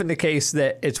more often the case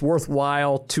that it's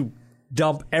worthwhile to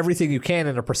dump everything you can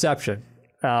into perception.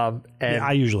 And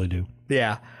I usually do.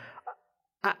 Yeah.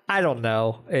 I don't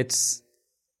know. It's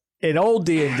in old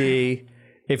D&D,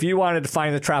 if you wanted to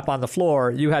find the trap on the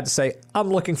floor, you had to say, I'm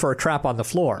looking for a trap on the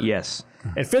floor. Yes.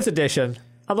 In 5th edition,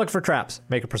 I'm looking for traps.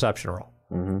 Make a perception roll.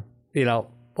 Mm-hmm.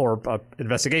 Or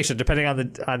investigation, depending on the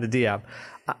DM.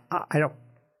 I don't.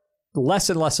 Less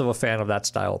and less of a fan of that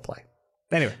style of play.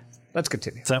 Anyway, let's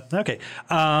continue. So okay,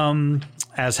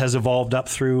 as has evolved up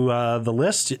through the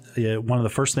list, one of the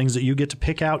first things that you get to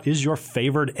pick out is your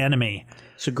favored enemy.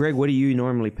 So, Greg, what do you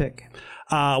normally pick?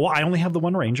 Well, I only have the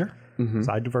one ranger,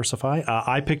 so I diversify.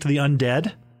 I picked the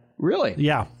undead. Really?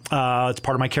 Yeah. It's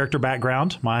part of my character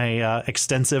background, my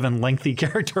extensive and lengthy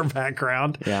character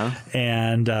background. Yeah.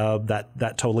 And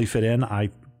that totally fit in. I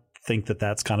think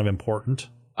that's kind of important.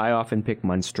 I often pick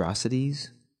monstrosities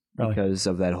because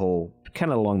of that whole,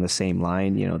 kind of along the same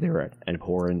line, they're an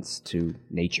abhorrence to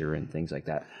nature and things like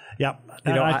that. Yeah.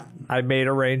 I made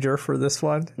a ranger for this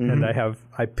one, and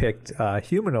I picked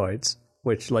humanoids,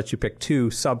 which lets you pick 2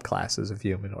 subclasses of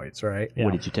humanoids, right? Yeah.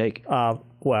 What did you take?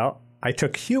 Well, I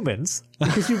took humans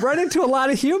because you run into a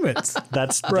lot of humans.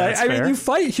 That's right. That's fair. I mean, you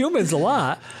fight humans a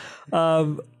lot.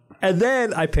 And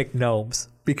then I picked gnomes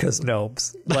because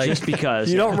gnomes. Like, just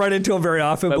because. You don't run into them very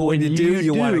often, but when you do,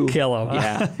 you want to kill them.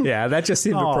 Yeah. Yeah, that just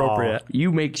seemed appropriate.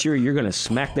 You make sure you're going to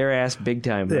smack their ass big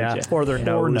time, don't you? Or their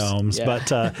Or gnomes.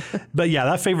 Yeah. But yeah,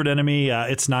 that favorite enemy,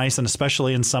 it's nice. And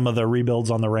especially in some of the rebuilds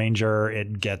on the ranger,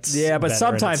 it gets but better,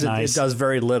 sometimes nice. it does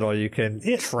very little. You can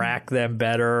track them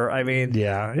better. I mean,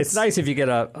 Yeah, it's nice if you get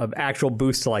an actual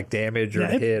boost to like damage or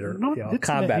hit or a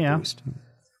combat boost.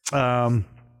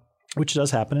 Which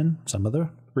does happen in some of the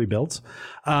rebuilds.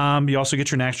 You also get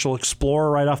your natural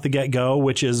explorer right off the get-go,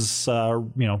 which is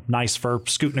nice for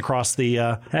scooting across the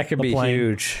that can be plane.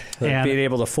 huge. And being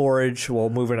able to forage while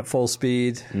moving at full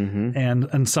speed.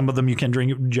 And some of them you can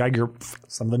drag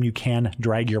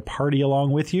your party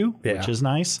along with you, which is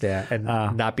nice. Yeah, and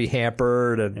not be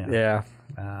hampered. And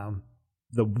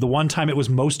The one time it was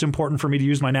most important for me to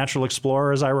use my natural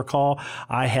explorer, as I recall,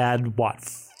 I had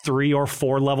 3 or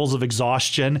 4 levels of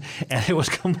exhaustion, and it was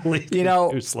completely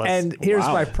useless. And here's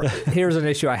here's an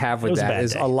issue I have with that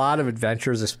is day. a lot of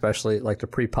adventures, especially like the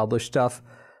pre-published stuff,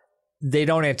 they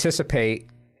don't anticipate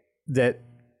that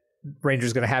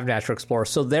Ranger's going to have natural explorer,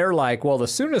 so they're like, well, the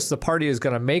soonest the party is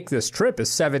going to make this trip is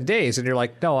 7 days, and you're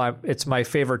like, no, it's my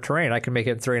favorite terrain. I can make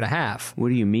it in 3.5. What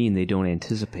do you mean they don't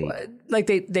anticipate? Like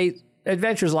they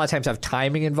adventures a lot of times have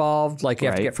timing involved. Like you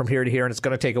have to get from here to here, and it's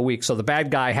going to take a week. So the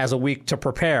bad guy has a week to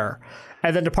prepare.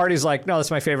 And then the party's like, no, that's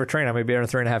my favorite train. I'm going to be there in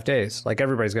 3.5 days. Like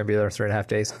everybody's going to be there in 3.5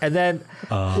 days. And then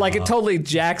it totally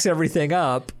jacks everything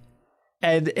up.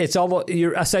 And it's almost,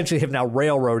 you essentially have now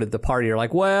railroaded the party. You're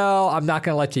like, well, I'm not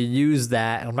going to let you use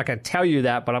that. I'm not going to tell you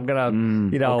that, but I'm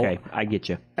going to, Okay, I get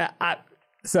you.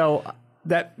 So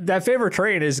that favorite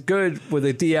terrain is good with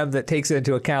a DM that takes it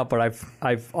into account, but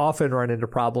I've often run into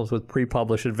problems with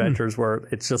pre-published adventures where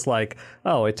it's just like,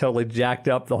 oh, it totally jacked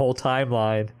up the whole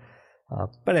timeline.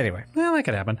 But anyway, that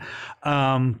could happen.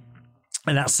 And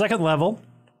that second level,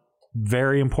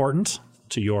 very important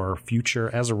to your future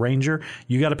as a ranger.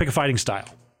 You got to pick a fighting style.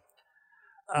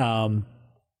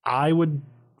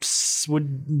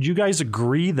 Would you guys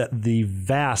agree that the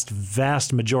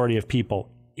vast majority of people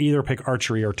either pick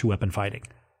archery or 2-weapon fighting?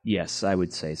 Yes, I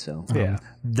would say so. Yeah.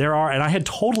 There are, and I had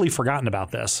totally forgotten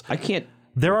about this. I can't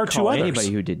There are two call others.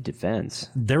 anybody who did defense.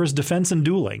 There is defense and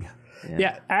dueling.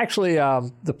 Yeah, actually,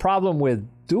 the problem with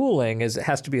dueling is it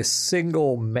has to be a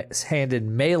single-handed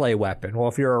melee weapon. Well,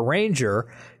 if you're a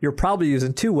ranger, you're probably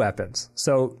using two weapons,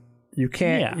 so you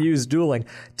can't use dueling.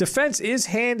 Defense is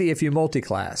handy if you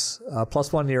multi-class,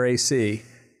 +1 to your AC.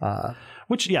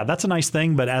 Which, that's a nice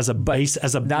thing, but as a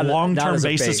long-term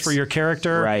basis for your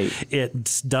character, right.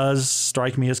 It does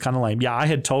strike me as kind of lame. Yeah, I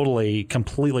had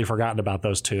completely forgotten about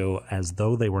those two, as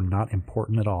though they were not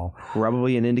important at all.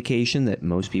 Probably an indication that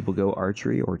most people go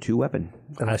archery or two-weapon.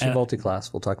 Unless you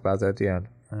multi-class. We'll talk about that at the end.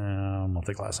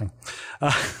 Multi-classing.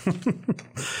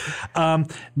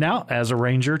 Now, as a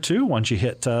ranger, too, once you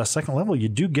hit second level, you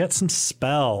do get some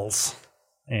spells.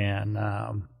 And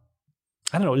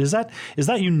I don't know, is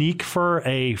that unique for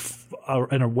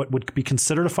what would be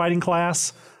considered a fighting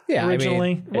class? Yeah,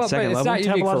 originally. I mean, well, but it's not to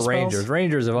have a unique lot for of spells? Rangers.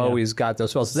 Rangers have always got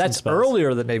those spells. That's spells.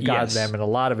 earlier than they've gotten them in a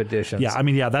lot of editions. Yeah, I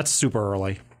mean, that's super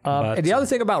early. And the other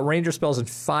thing about Ranger spells in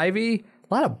 5e,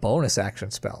 a lot of bonus action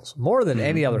spells, more than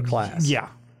any other class. Yeah.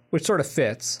 Which sort of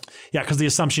fits. Yeah, because the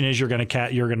assumption is you're going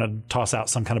to toss out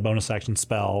some kind of bonus action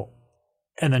spell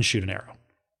and then shoot an arrow.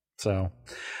 So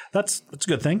that's a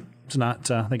good thing. It's not.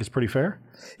 I think it's pretty fair.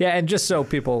 Yeah, and just so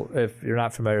people, if you're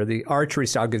not familiar, the archery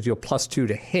style gives you a +2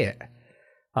 to hit,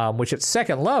 which at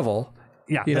second level,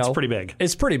 that's pretty big.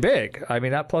 It's pretty big. I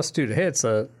mean, that +2 to hit's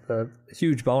a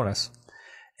huge bonus.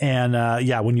 And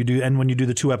when you do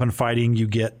the 2-weapon fighting, you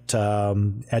get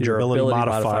add your ability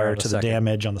modifier to the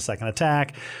damage on the second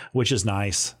attack, which is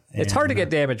nice. It's hard to get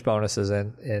damage bonuses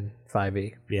in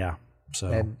 5e. Yeah. So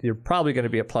and you're probably going to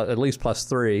be at least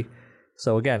 +3.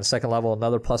 So again, second level,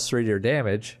 another +3 to your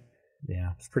damage.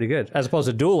 Yeah, it's pretty good. As opposed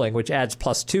to dueling, which adds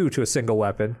 +2 to a single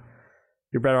weapon.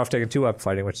 You're better off taking 2-weapon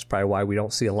fighting, which is probably why we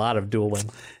don't see a lot of dueling.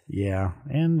 Yeah,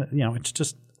 and it's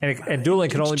just and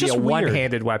dueling can only be a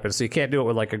one-handed weapon, so you can't do it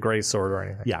with like a great sword or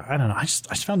anything. Yeah, I don't know. I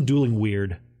just found dueling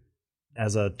weird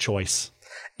as a choice.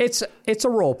 It's a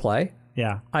role play.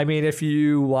 Yeah, I mean, if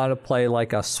you want to play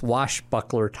like a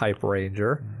swashbuckler type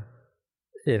ranger,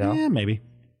 yeah, maybe.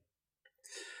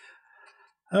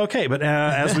 Okay, but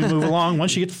as we move along,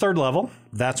 once you get to third level,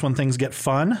 that's when things get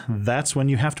fun. That's when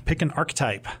you have to pick an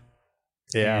archetype.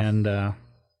 Yeah. And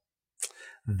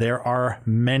there are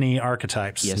many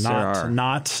archetypes. Yes, there are.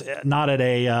 Not at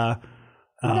a...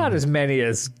 not as many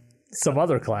as some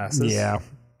other classes. Yeah.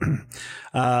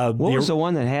 What was the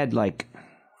one that had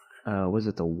was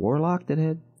it the Warlock that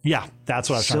had... Yeah, that's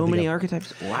what I was trying to think So many of.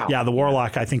 archetypes? Wow. Yeah, the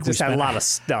Warlock, I think Just had a lot of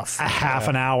stuff. a half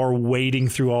an hour wading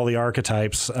through all the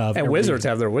archetypes. And wizards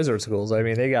have their wizard schools. I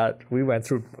mean, we went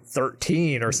through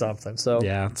 13 or something. So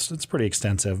yeah, it's pretty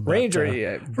extensive. But, Ranger,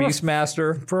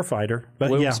 Beastmaster, for a fighter. But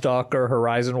Gloomstalker,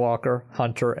 Horizon Walker,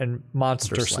 Hunter, and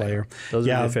Monster Slayer. Those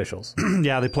are the officials.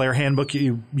 Yeah, the player handbook,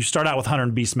 you start out with Hunter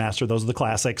and Beastmaster. Those are the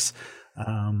classics.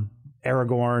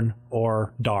 Aragorn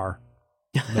or Dar.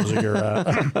 Those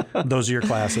are your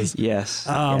classes. Yes.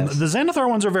 The Xanathar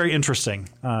ones are very interesting,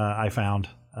 I found.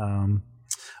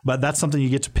 But that's something you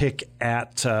get to pick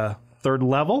at third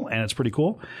level, and it's pretty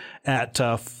cool. At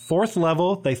fourth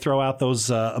level, they throw out those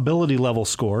ability level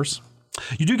scores.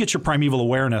 You do get your primeval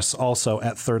awareness also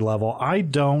at third level. I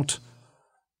don't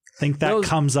think that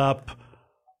comes up.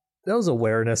 Those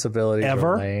awareness abilities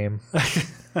ever. Are lame.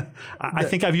 I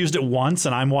think I've used it once,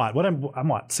 and I'm what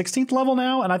 16th level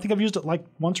now, and I think I've used it like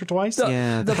once or twice.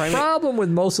 The problem with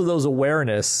most of those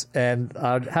awareness, and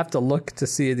I'd have to look to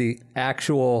see the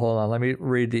actual. Hold on, let me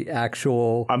read the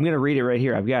actual. I'm going to read it right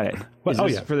here. I've got it.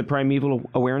 For the primeval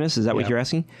awareness? Is that what you're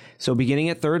asking? So beginning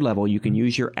at third level, you can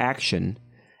use your action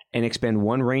and expend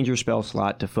one ranger spell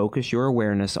slot to focus your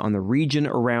awareness on the region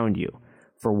around you.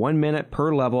 For 1 minute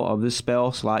per level of the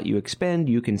spell slot you expend,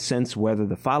 you can sense whether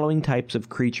the following types of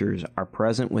creatures are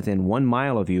present within 1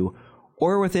 mile of you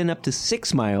or within up to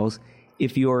 6 miles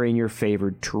if you are in your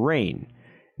favored terrain.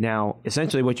 Now,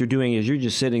 essentially what you're doing is you're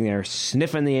just sitting there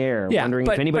sniffing the air, wondering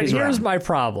if anybody's around. But here's my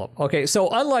problem. Okay, so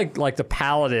unlike like the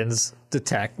paladins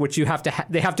detect, which you have to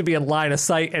they have to be in line of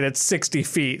sight and it's 60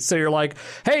 feet. So you're like,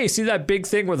 hey, see that big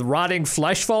thing with rotting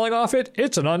flesh falling off it?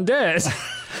 It's an undead.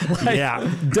 Duh.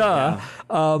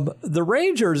 Yeah. The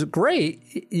ranger's great.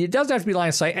 It doesn't have to be line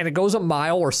of sight, and it goes a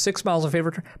mile or 6 miles in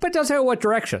favor, but it doesn't have what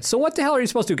direction. So what the hell are you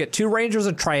supposed to do? Get 2 rangers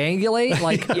and triangulate?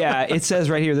 Like, yeah, it says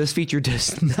right here, this feature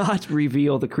does not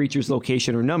reveal the creature's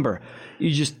location or number. You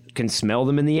just can smell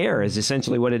them in the air is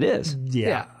essentially what it is.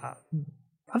 Yeah.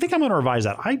 I think I'm going to revise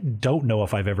that. I don't know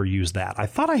if I've ever used that. I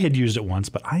thought I had used it once,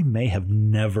 but I may have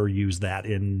never used that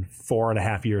in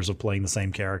 4.5 years of playing the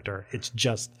same character. It's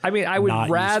just I mean, I would not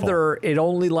rather it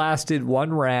only lasted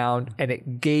one round and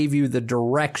it gave you the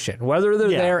direction, whether they're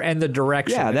there and the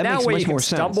direction. Yeah, that makes much more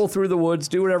sense. Stumble through the woods,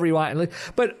 do whatever you want.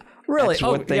 But really, that's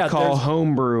what they call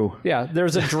homebrew. Yeah,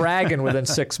 there's a dragon within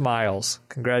 6 miles.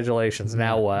 Congratulations.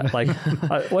 Now what? Like,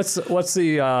 what's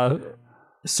the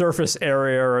surface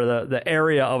area or the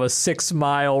area of a 6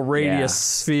 mile radius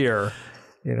sphere?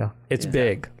 You know, it's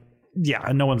big. Yeah,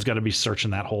 and no one's going to be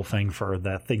searching that whole thing for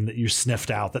that thing that you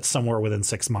sniffed out that's somewhere within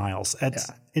 6 miles.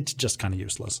 It's just kind of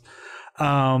useless.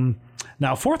 Now,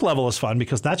 4th level is fun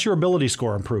because that's your ability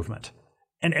score improvement.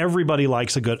 And everybody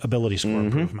likes a good ability score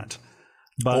improvement.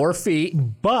 Or feat.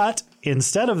 But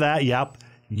instead of that,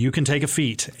 you can take a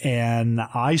feat. And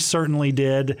I certainly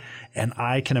did. And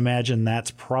I can imagine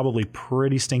that's probably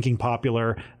pretty stinking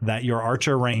popular that your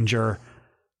Archer Ranger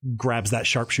grabs that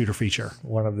sharpshooter feature.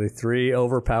 One of the 3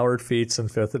 overpowered feats in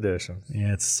 5th edition.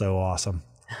 Yeah, it's so awesome.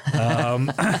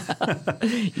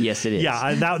 Yes, it is.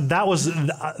 Yeah, that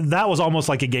was almost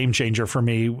like a game changer for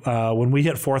me. When we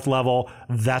hit 4th level,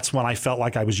 that's when I felt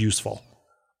like I was useful.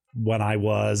 When I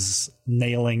was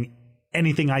nailing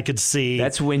anything I could see.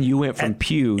 That's when you went from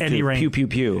pew to pew, pew,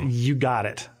 pew. You got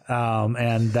it.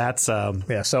 And that's...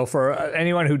 so for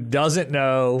anyone who doesn't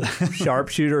know,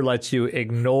 sharpshooter lets you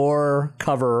ignore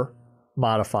cover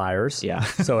modifiers. Yeah.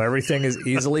 So everything is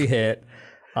easily hit.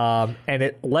 And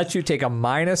it lets you take a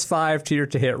 -5 to your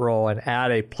to hit roll and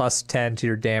add a +10 to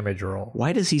your damage roll.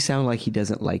 Why does he sound like he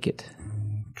doesn't like it?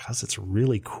 Because it's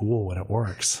really cool when it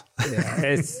works.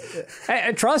 Yeah,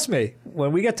 and trust me,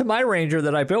 when we get to my Ranger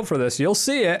that I built for this, you'll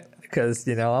see it because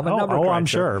I'm a number cruncher. I'm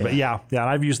sure, but yeah,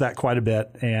 I've used that quite a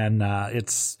bit, and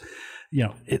it's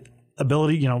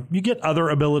ability. You get other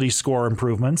ability score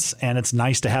improvements, and it's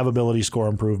nice to have ability score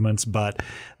improvements, but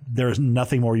there's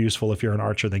nothing more useful if you're an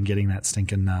archer than getting that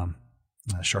stinking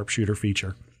sharpshooter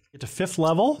feature. Get to 5th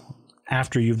level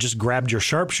after you've just grabbed your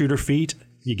sharpshooter feat,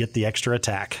 you get the extra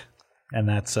attack. And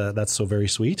that's so very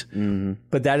sweet. Mm-hmm.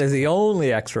 But that is the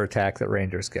only extra attack that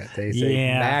Rangers get. They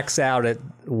max out at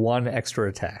 1 extra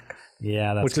attack.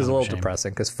 Yeah, that's which is a little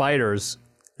depressing because fighters,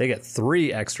 they get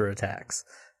 3 extra attacks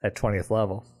at 20th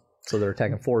level. So they're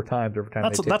attacking 4 times every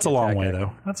time. That's a long way,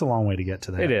 though. That's a long way to get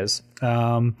to that. It is.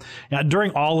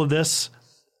 During all of this,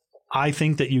 I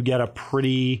think that you get a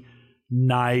pretty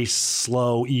nice,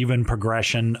 slow, even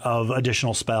progression of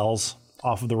additional spells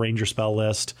off of the Ranger spell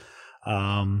list.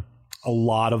 A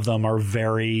lot of them are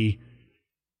very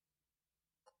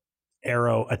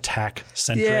arrow attack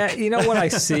centric. Yeah, you know what I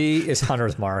see is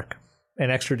Hunter's Mark,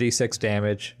 an extra D6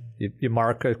 damage. You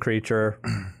mark a creature,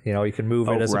 you can move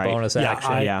it as a bonus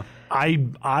action.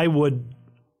 I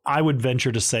would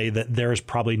venture to say that there is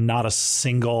probably not a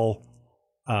single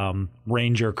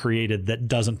Ranger created that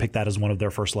doesn't pick that as one of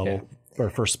their first level or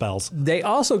first spells. They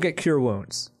also get Cure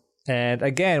Wounds. And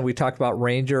again, we talked about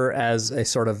Ranger as a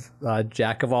sort of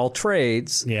jack of all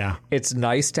trades. Yeah. It's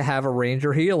nice to have a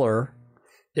Ranger healer.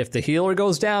 If the healer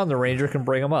goes down, the Ranger can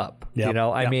bring him up. Yep.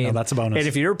 I mean, no, that's a bonus. And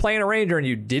if you're playing a Ranger and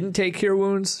you didn't take Cure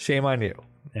Wounds, shame on you.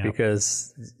 Yeah.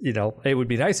 Because, it would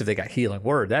be nice if they got Healing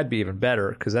Word. That'd be even better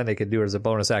because then they could do it as a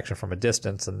bonus action from a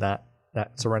distance and not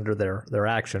surrender their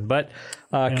action. But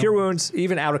Cure Wounds,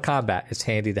 even out of combat, it's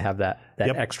handy to have that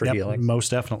extra healing.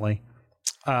 Most definitely.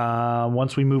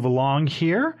 Once we move along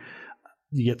here,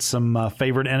 you get some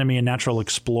favorite enemy and natural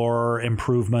explorer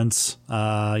improvements,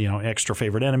 extra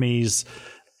favorite enemies,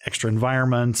 extra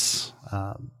environments,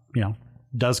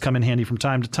 does come in handy from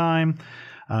time to time.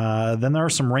 Then there are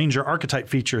some Ranger archetype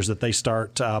features that they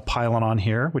start piling on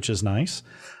here, which is nice.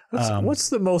 What's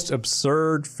the most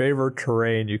absurd favorite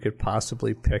terrain you could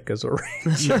possibly pick as a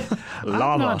Ranger? Lava.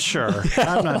 I'm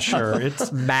not sure.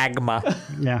 It's magma.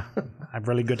 Yeah, I'm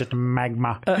really good at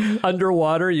magma.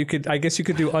 Underwater, I guess you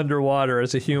could do underwater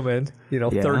as a human.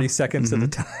 30 seconds at a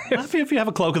time. If you have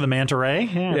a Cloak of the Manta Ray,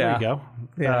 there you go.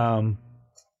 Yeah.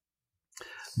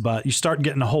 But you start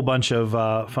getting a whole bunch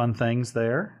of fun things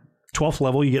there. 12th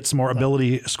level, you get some more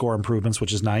ability score improvements,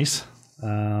 which is nice.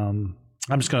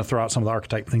 I'm just going to throw out some of the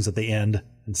archetype things at the end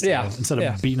instead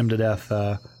of beating them to death,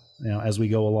 as we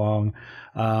go along.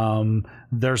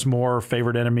 There's more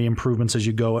favorite enemy improvements as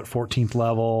you go at 14th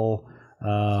level.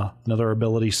 Another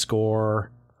ability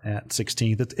score at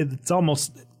 16th. It's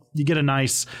almost, you get a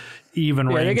nice even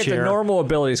range here. They get the normal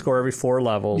ability score every 4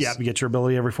 levels. Yeah, you get your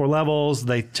ability every 4 levels.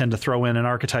 They tend to throw in an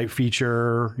archetype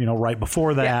feature, right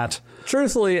before that. Yeah.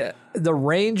 Truthfully, the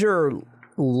Ranger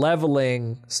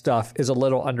leveling stuff is a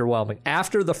little underwhelming.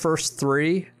 After the first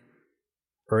 3,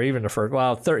 or even the first,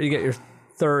 you get your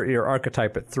your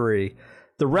archetype at 3.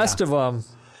 The rest of them,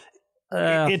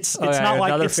 it's not like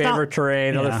another it's favorite not,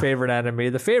 terrain, another favorite enemy.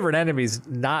 The favorite enemy's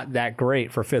not that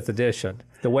great for 5th edition.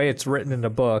 The way it's written in the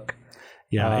book.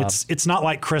 Yeah, it's not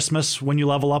like Christmas when you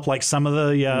level up like some of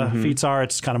the feats are.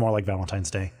 It's kind of more like Valentine's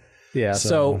Day. Yeah.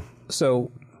 So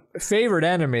favorite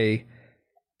enemy,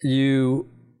 you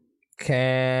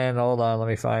can hold on. Let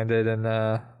me find it.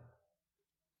 And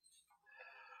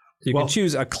you can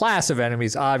choose a class of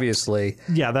enemies, obviously.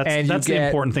 Yeah, that's the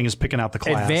important thing is picking out the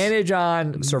class. Advantage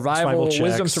on survival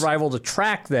wisdom survival to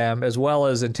track them, as well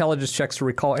as intelligence checks to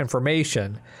recall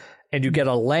information, and you get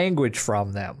a language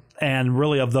from them. And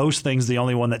really, of those things, the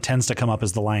only one that tends to come up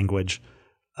is the language.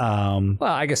 Well,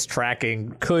 I guess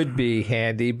tracking could be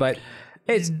handy, but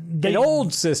the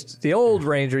old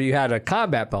Ranger, you had a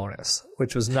combat bonus,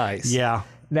 which was nice. Yeah.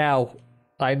 Now,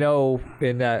 I know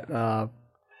in that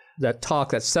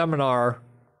seminar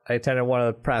I attended, one of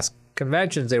the press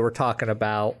conventions, they were talking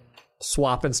about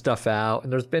swapping stuff out,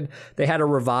 and they had a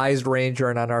revised Ranger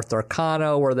and Unearthed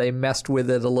Arcana where they messed with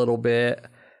it a little bit.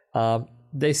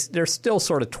 They're still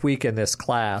sort of tweaking this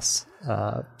class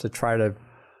to try to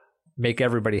make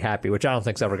everybody happy, which I don't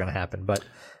think is ever going to happen. But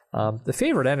the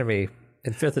favorite enemy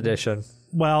in 5th edition,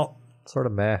 well, sort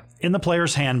of meh. In the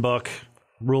player's handbook,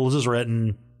 rules is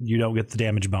written, you don't get the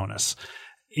damage bonus.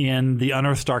 In the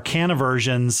Unearthed Arcana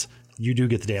versions, you do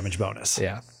get the damage bonus.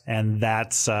 Yeah. And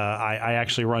that's, I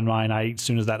actually run mine. As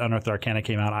soon as that Unearthed Arcana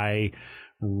came out, I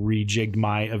rejigged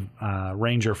my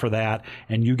Ranger for that.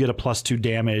 And you get a +2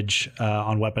 damage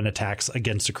on weapon attacks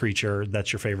against a creature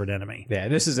that's your favorite enemy. Yeah,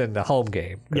 this is in the home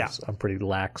game. Yeah. I'm pretty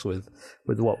lax with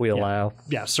what we allow.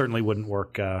 Yeah, certainly wouldn't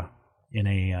work in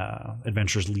a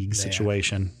Adventures League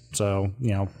situation. So,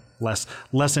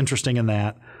 less interesting in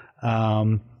that.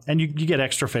 And you get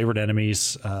extra favorite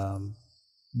enemies,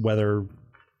 whether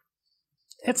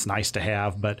it's nice to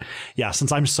have, but yeah,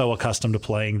 since I'm so accustomed to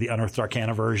playing the Unearthed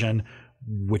Arcana version,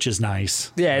 which is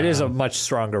nice. Yeah, it is a much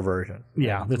stronger version.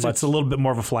 Yeah, it's a little bit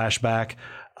more of a flashback.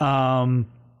 Some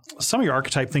of your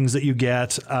archetype things that you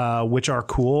get, which are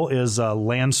cool, is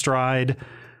Landstride.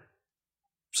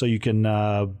 So you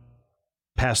can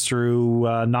pass through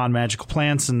non-magical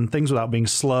plants and things without being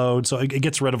slowed. So it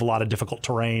gets rid of a lot of difficult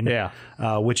terrain,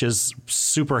 which is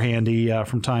super handy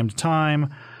from time to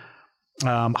time.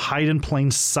 Hide in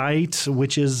plain sight,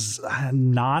 which is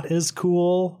not as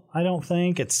cool, I don't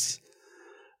think.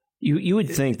 You would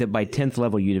think that by 10th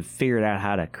level you'd have figured out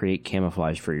how to create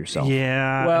camouflage for yourself.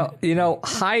 Yeah. Well,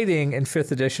 hiding in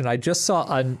 5th edition, I just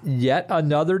saw yet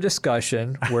another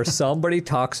discussion where somebody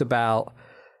talks about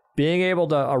being able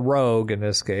to, a rogue in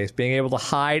this case, being able to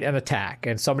hide and attack.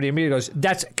 And somebody immediately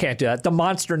goes, can't do that. The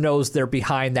monster knows they're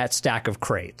behind that stack of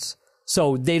crates,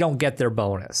 so they don't get their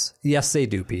bonus. Yes, they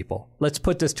do, people. Let's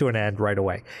put this to an end right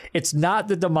away. It's not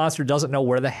that the monster doesn't know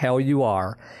where the hell you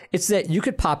are. It's that you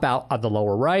could pop out on the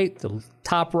lower right, the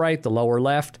top right, the lower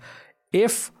left.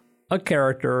 If a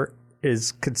character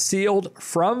is concealed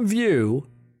from view,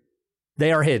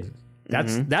 they are hidden.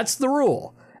 That's the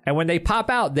rule. And when they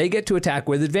pop out, they get to attack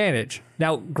with advantage.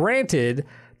 Now, granted,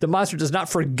 the monster does not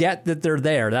forget that they're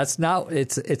there. That's not.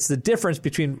 It's the difference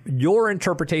between your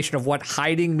interpretation of what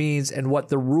hiding means and what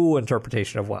the rule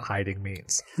interpretation of what hiding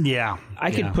means. Yeah. I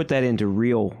could put that into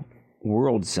real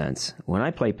world sense. When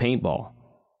I play paintball,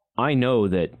 I know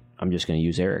that, I'm just going to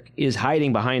use Eric, is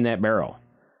hiding behind that barrel.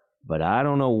 But I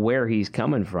don't know where he's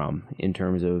coming from in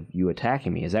terms of you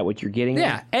attacking me. Is that what you're getting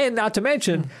at? Yeah, and not to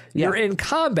mention, you're in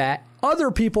combat.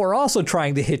 Other people are also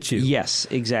trying to hit you. Yes,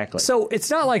 exactly. So it's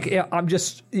not like I'm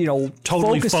just,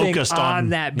 totally focusing focused on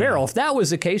that barrel. If that was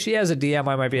the case, as a DM,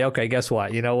 I might be, okay, guess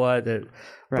what? You know what?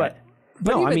 Right.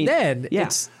 But even then,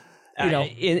 it's,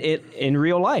 in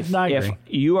real life, I if agree.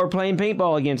 you are playing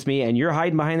paintball against me and you're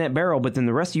hiding behind that barrel, but then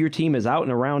the rest of your team is out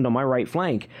and around on my right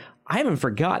flank, I haven't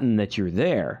forgotten that you're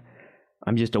there.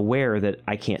 I'm just aware that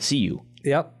I can't see you.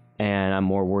 Yep. And I'm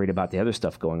more worried about the other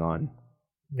stuff going on.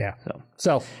 Yeah.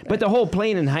 So, but the whole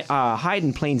hide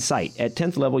in plain sight. At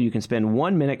 10th level, you can spend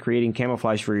 1 minute creating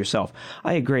camouflage for yourself.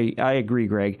 I agree,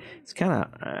 Greg. It's kind of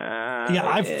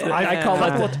I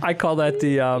call that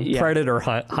the predator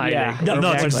hiding. Yeah. No,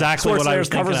 that's exactly what I was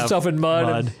thinking covers of. himself in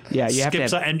mud. Yeah, you have to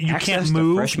have and you access can't to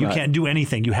move. fresh You mud. can't do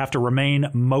anything. You have to remain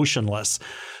motionless.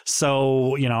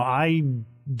 So I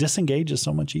disengage is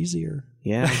so much easier.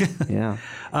 Yeah.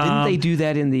 Didn't they do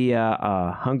that in the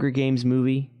Hunger Games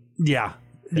movie? Yeah.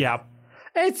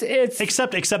 It's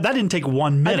except that didn't take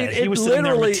 1 minute. He was sitting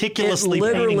there meticulously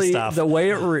painting stuff. The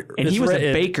way and he was written,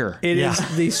 a baker. It is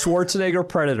the Schwarzenegger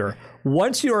Predator.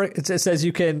 Once it says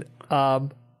you can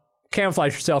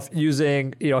camouflage yourself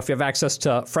using, if you have access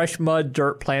to fresh mud,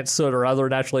 dirt, plant soot, or other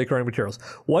naturally occurring materials.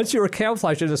 Once you are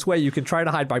camouflaged in this way, you can try to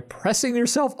hide by pressing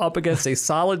yourself up against a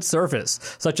solid surface,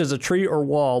 such as a tree or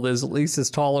wall that is at least as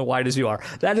tall and wide as you are.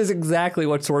 That is exactly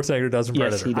what Schwarzenegger does in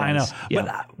Predator. Yes, he does. I know.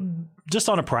 Yeah. But just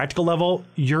on a practical level,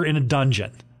 you're in a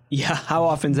dungeon. Yeah, how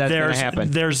often is that going to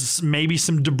happen? There's maybe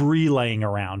some debris laying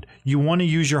around. You want to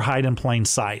use your hide in plain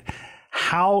sight.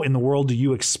 How in the world do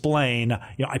you explain,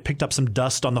 I picked up some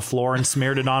dust on the floor and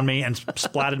smeared it on me and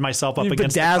splatted myself up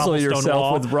against the cobblestone yourself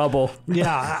wall with rubble.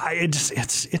 Yeah,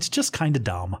 it's just kind of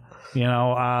dumb,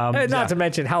 And not to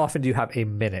mention, how often do you have a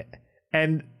minute?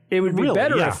 And it would be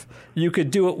better if you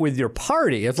could do it with your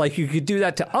party. If you could do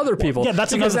that to other people. Yeah,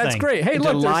 that's because another that's thing. great. Hey, to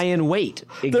look, lie in wait.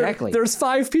 Exactly. There's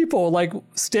 5 people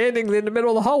standing in the middle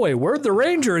of the hallway. Where'd the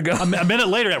ranger go? A minute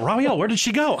later, Rafael, where did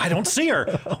she go? I don't see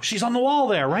her. Oh, she's on the wall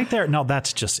there, right there. No,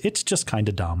 it's just kind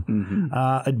of dumb.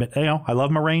 Mm-hmm. I love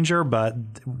my ranger, but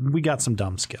we got some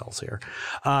dumb skills here.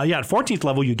 At 14th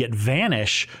level, you get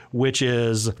Vanish, which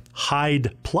is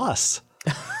hide plus.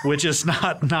 Which is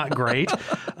not great.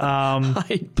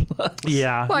 Hide plus.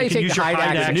 Yeah, Well, you can take use the your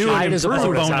hide action. Hide is a bonus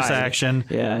bonus action,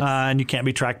 and you can't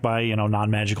be tracked by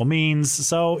non-magical means.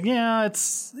 So yeah,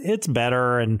 it's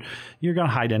better, and you're gonna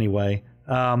hide anyway.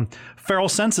 Feral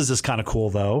Senses is kind of cool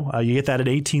though. You get that at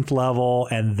 18th level,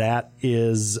 and that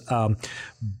is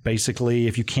basically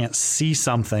if you can't see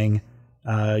something,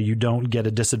 you don't get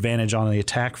a disadvantage on the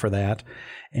attack for that.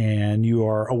 And you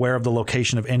are aware of the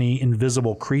location of any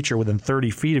invisible creature within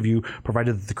 30 feet of you,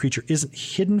 provided that the creature isn't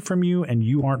hidden from you and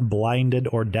you aren't blinded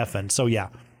or deafened. So yeah.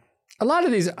 A lot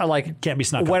of these are can't be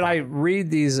snuck when up I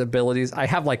read these abilities, I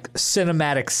have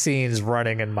cinematic scenes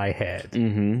running in my head.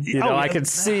 Mm-hmm. I can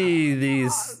see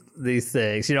these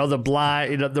things. The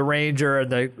blind, the ranger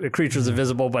and the creature's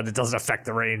invisible, but it doesn't affect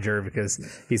the ranger because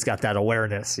he's got that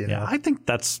awareness. Yeah, I think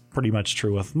that's pretty much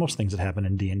true with most things that happen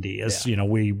in D&D.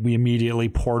 We immediately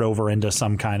port over into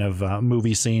some kind of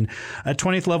movie scene. At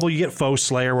 20th level, you get Foe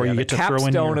Slayer, where you get to throw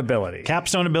in your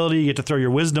capstone ability. You get to throw your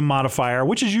Wisdom modifier,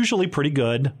 which is usually pretty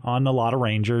good on a lot of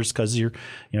rangers because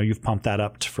you've pumped that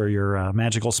up for your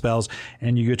magical spells,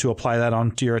 and you get to apply that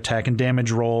onto your attack and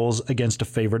damage rolls against a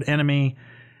favored enemy.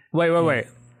 Wait.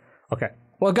 Okay.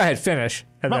 Well, go ahead, finish.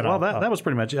 And then that was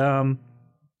pretty much. It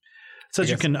says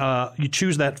you can you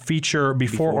choose that feature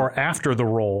before or after the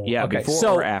roll. Yeah, okay.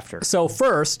 Before or after. So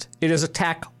first, it is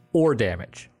attack or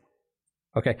damage.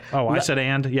 Okay. Oh, I said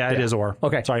and. Yeah, it is or.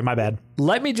 Okay. Sorry, my bad.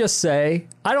 Let me just say,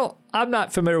 I'm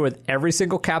not familiar with every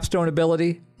single capstone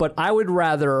ability, but I would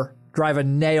rather drive a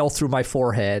nail through my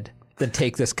forehead than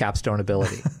take this capstone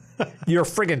ability. You're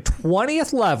friggin'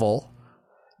 20th level.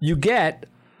 You get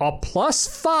a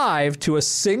 +5 to a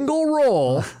single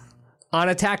roll on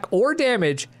attack or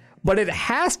damage, but it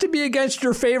has to be against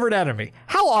your favorite enemy.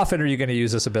 How often are you going to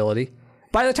use this ability?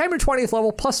 By the time you're 20th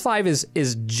level, +5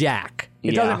 is jack.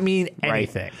 It doesn't mean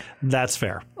anything. Right. That's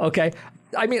fair. Okay.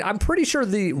 I mean, I'm pretty sure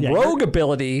the rogue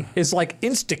ability is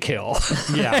insta-kill.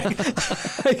 Yeah.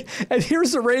 And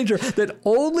here's the ranger that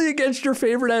only against your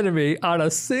favorite enemy on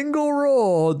a single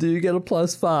roll do you get a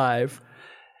 +5.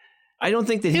 I don't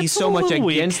think that he's so much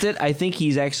against it. I think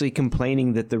he's actually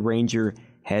complaining that the ranger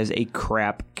has a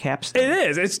crap capstone. It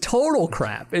is. It's total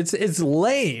crap. It's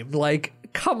lame.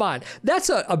 Come on. That's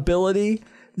an ability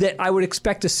that I would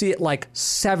expect to see at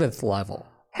 7th level.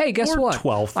 Hey, guess what?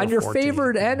 12th on your 14th.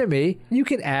 favorite enemy, you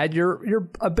can add your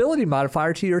ability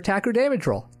modifier to your attack or damage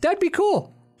roll. That'd be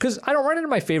cool. Because I don't run into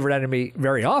my favorite enemy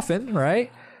very often,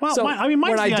 right? Well, so mine's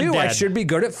when I do, undead. I should be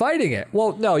good at fighting it.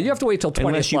 Well, no, you have to wait till 20th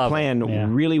Unless you level.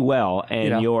 plan really well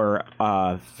and your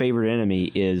favorite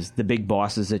enemy is the big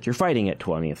bosses that you're fighting at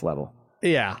 20th level.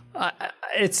 Yeah.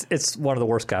 It's one of the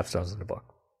worst capstones in the book.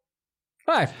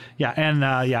 All right. Yeah, and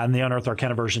the Unearthed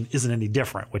Arcana version isn't any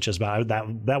different, which is about that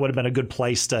would have been a good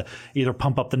place to either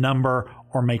pump up the number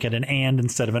or make it an and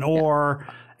instead of an or.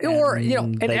 Or,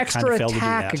 an extra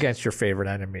attack against your favorite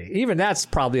enemy. Even that's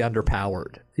probably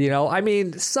underpowered. I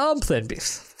mean, something.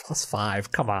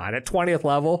 +5. Come on. At 20th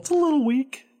level. It's a little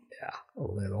weak. Yeah, a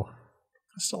little.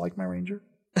 I still like my ranger.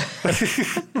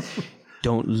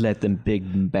 Don't let them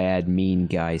big, bad, mean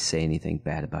guys say anything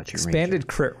bad about your Expanded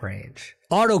crit range.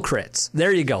 Auto crits.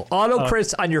 There you go. Auto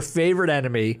crits on your favorite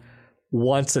enemy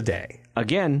once a day.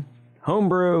 Again,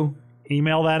 homebrew.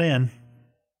 Email that in.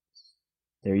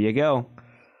 There you go.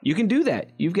 You can do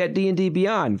that. You've got D&D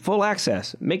Beyond, full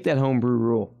access. Make that homebrew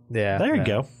rule. Yeah. There you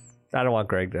go. I don't want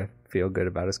Greg to feel good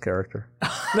about his character.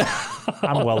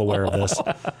 I'm well aware of this.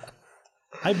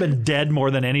 I've been dead more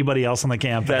than anybody else on the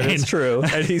campaign. That is true.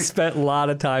 And he spent a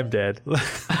lot of time dead.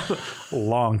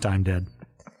 Long time dead.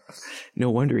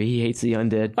 No wonder he hates the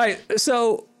undead. All right.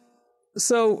 So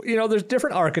So, there's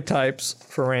different archetypes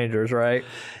for Rangers, right?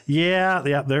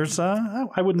 Yeah. There's, I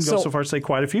wouldn't go so far as to say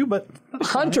quite a few, but.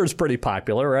 Hunter's pretty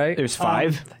popular, right? There's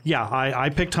 5. Yeah, I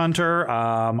picked Hunter.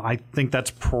 I think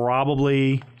that's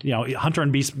probably, Hunter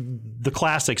and Beast, the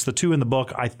classics, the 2 in the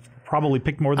book, I probably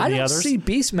picked more than the others. I don't see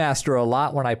Beastmaster a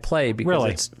lot when I play because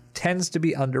it tends to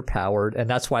be underpowered, and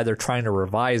that's why they're trying to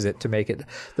revise it to make it.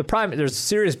 The problem, there's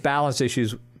serious balance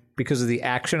issues because of the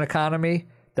action economy.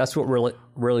 That's what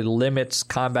really limits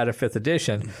combat in 5th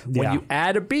edition. When you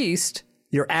add a beast,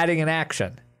 you're adding an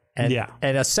action.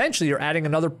 And essentially, you're adding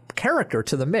another character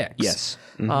to the mix. Yes.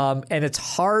 Mm-hmm. And it's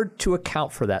hard to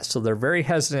account for that. So they're very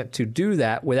hesitant to do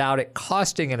that without it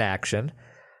costing an action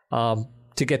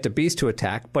to get the beast to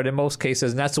attack. But in most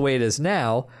cases, and that's the way it is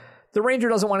now, the Ranger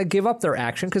doesn't want to give up their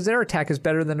action because their attack is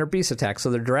better than their beast attack. So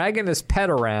they're dragging this pet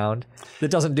around that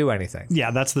doesn't do anything.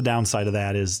 Yeah, that's the downside of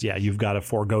that is, you've got to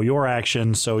forego your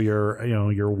action so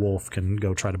your wolf can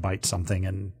go try to bite something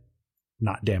and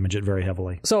not damage it very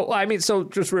heavily. So, so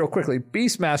just real quickly,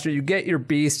 Beastmaster, you get your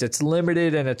beast. It's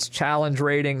limited in its challenge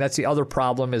rating. That's the other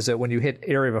problem is that when you hit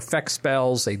area of effect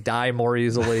spells, they die more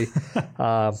easily.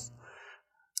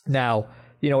 Now,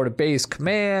 to base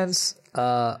commands...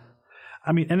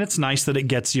 and it's nice that it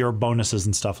gets your bonuses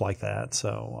and stuff like that.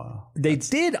 So they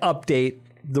did update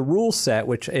the rule set,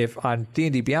 which if on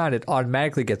D&D Beyond, it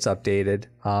automatically gets updated.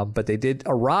 But they did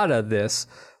errata this.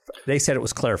 They said it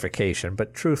was clarification,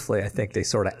 but truthfully, I think they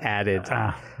sort of added.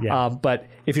 But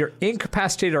if you're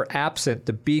incapacitated or absent,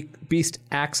 the beast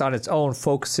acts on its own,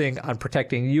 focusing on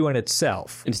protecting you and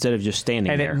itself. Instead of just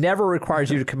standing there. And it never requires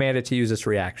you to command it to use its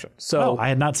reaction. So I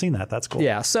had not seen that. That's cool.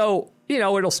 Yeah, so...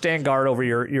 it'll stand guard over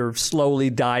your slowly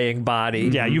dying body.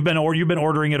 Yeah, you've been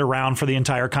ordering it around for the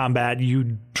entire combat.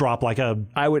 You drop like a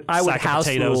I would sack house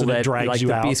of potatoes rule and it that drags you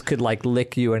the out. beast could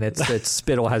lick you and its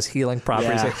spittle has healing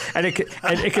properties Yeah. and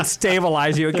it could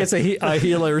stabilize you. It gets a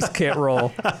healer's kit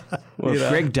roll. Well, if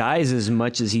Greg dies as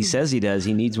much as he says he does,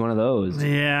 he needs one of those.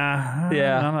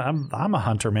 Yeah. I'm a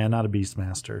hunter, man, not a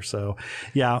beastmaster. So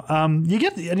you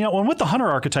get and with the hunter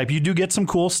archetype, you do get some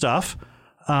cool stuff.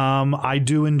 I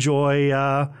do enjoy.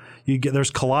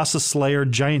 There's Colossus Slayer,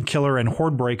 Giant Killer, and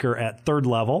Horde Breaker at 3rd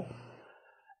level,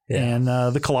 and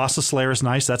the Colossus Slayer is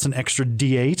nice. That's an extra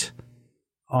D8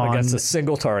 against a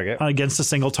single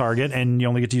target. And you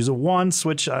only get to use it once.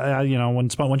 Which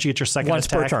once you get your second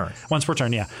attack, once per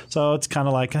turn. Yeah, so it's kind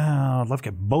of like I'd love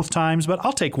to get both times, but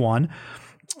I'll take one.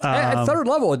 At 3rd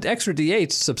level, an extra D8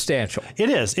 is substantial. It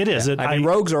is. Yeah.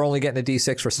 Rogues are only getting a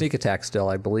D6 for sneak attack still,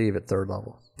 I believe, at 3rd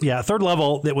level. Yeah, 3rd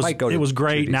level, it was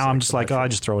great. Now I'm just like, I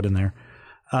just throw it in there.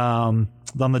 On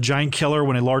the Giant Killer,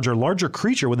 when a larger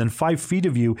creature within 5 feet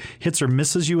of you hits or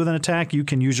misses you with an attack, you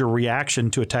can use your reaction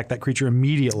to attack that creature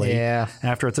immediately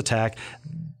after its attack.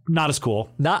 Not as cool.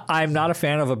 I'm not a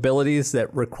fan of abilities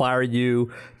that require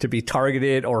you to be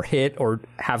targeted or hit or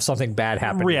have something bad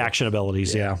happen. Reaction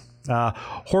abilities, yeah.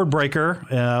 Horde Breaker,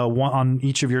 one on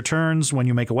each of your turns. When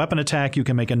you make a weapon attack, you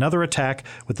can make another attack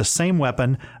with the same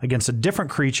weapon against a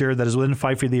different creature that is within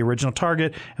 5 feet of the original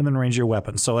target, and then range your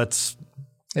weapon. So it's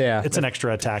an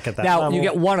extra attack at that level. Now you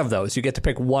get one of those. You get to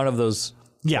pick one of those.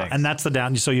 Yeah, and that's the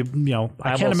down. So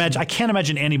I can't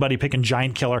imagine anybody picking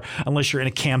Giant Killer unless you're in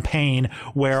a campaign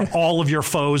where all of your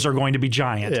foes are going to be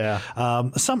giant. Yeah.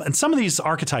 Some of these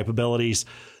archetype abilities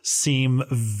seem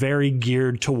very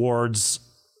geared towards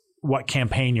what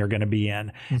campaign you're going to be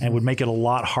in, and would make it a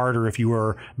lot harder if you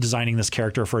were designing this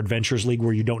character for Adventures League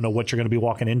where you don't know what you're going to be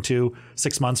walking into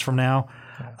 6 months from now.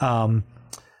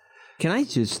 Can I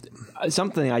just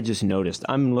something I just noticed?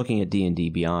 I'm looking at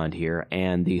D&D Beyond here,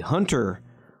 and the Hunter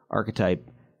archetype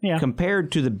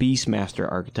compared to the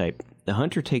Beastmaster archetype, the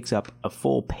Hunter takes up a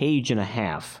full page and a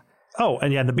half. Oh,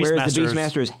 and the Beastmaster. Whereas the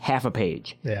Beastmaster is half a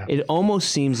page. Yeah. It almost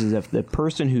seems as if the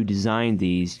person who designed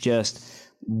these just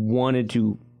wanted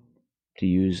to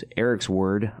use Eric's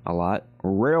word a lot,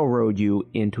 railroad you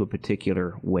into a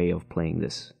particular way of playing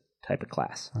this type of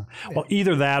class. Well,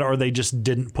 either that or they just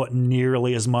didn't put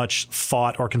nearly as much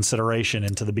thought or consideration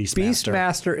into the Beastmaster.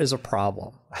 Beastmaster is a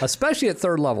problem, especially at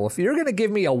 3rd level. If you're going to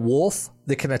give me a wolf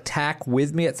that can attack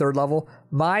with me at 3rd level,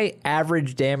 my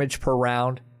average damage per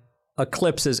round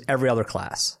eclipses every other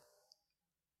class.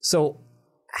 So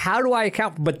how do I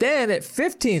account? But then at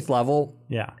 15th level,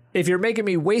 if you're making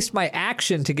me waste my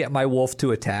action to get my wolf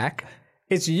to attack,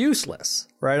 it's useless,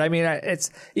 right? I mean,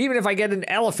 it's even if I get an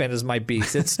elephant as my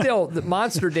beast, it's still the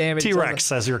monster damage.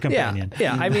 T-Rex as your companion.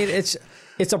 Yeah. I mean, it's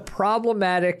a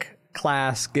problematic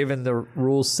class given the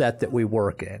rule set that we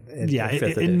work in.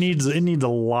 It needs a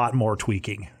lot more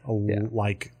tweaking,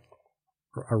 like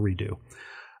a redo.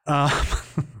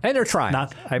 And they're trying.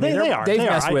 They are. They've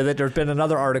messed with it. There's been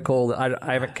another article that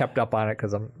I haven't kept up on it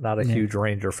because I'm not a huge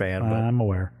Ranger fan. But I'm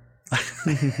aware.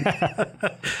 I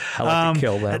like to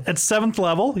kill them. At 7th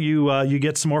level, you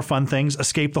get some more fun things.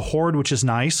 Escape the Horde, which is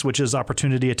nice, which is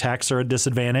opportunity attacks are a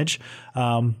disadvantage.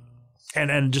 And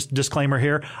just disclaimer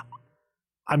here,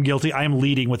 I'm guilty. I am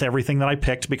leading with everything that I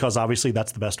picked because obviously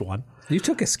that's the best one. You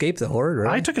took Escape the Horde,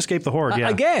 right? I took Escape the Horde, yeah.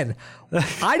 Again,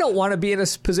 I don't want to be in a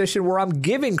position where I'm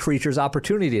giving creatures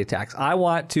opportunity attacks. I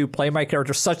want to play my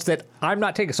character such that I'm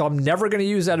not taking. So I'm never going to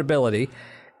use that ability.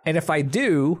 And if I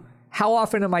do, how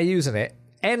often am I using it?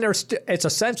 And it's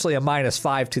essentially a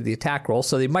 -5 to the attack roll,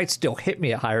 so they might still hit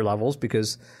me at higher levels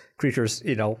because creatures,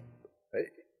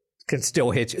 can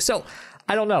still hit you. So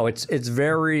I don't know. It's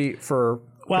very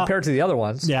compared to the other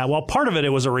ones. Yeah, well, part of it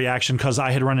was a reaction because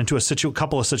I had run into a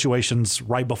couple of situations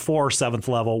right before 7th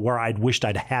level where I'd wished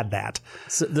I'd had that.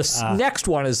 So the next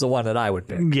one is the one that I would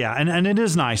pick. Yeah, and it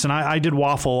is nice. And I did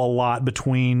waffle a lot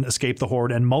between Escape the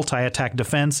Horde and Multi-Attack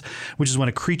Defense, which is when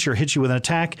a creature hits you with an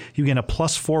attack, you gain a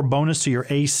 +4 bonus to your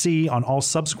AC on all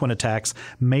subsequent attacks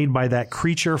made by that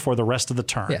creature for the rest of the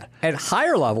turn. Yeah. At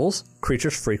higher levels,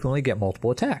 creatures frequently get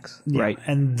multiple attacks. Yeah, right.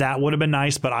 And that would have been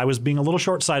nice, but I was being a little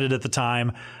short-sighted at the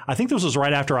time. I think this was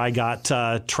right after I got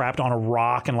trapped on a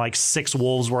rock and like 6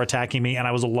 wolves were attacking me and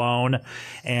I was alone.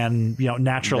 And,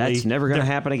 naturally... That's never going to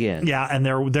happen again. Yeah, and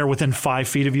they're within 5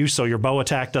 feet of you, so your bow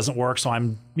attack doesn't work. So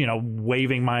I'm,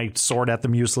 waving my sword at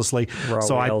them uselessly.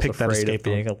 So I picked that escape.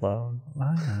 Being alone.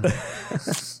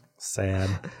 Sad.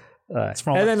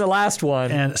 And then the last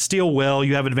one. And Steel Will,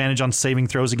 you have advantage on saving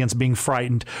throws against being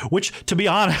frightened, which, to be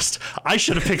honest, I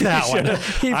should have picked that one.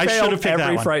 I should have picked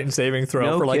every frightened saving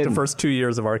throw for kidding. The first 2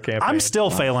 years of our campaign. I'm still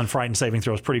failing frightened saving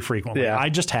throws pretty frequently. Yeah. I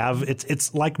just have.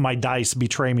 It's like my dice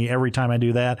betray me every time I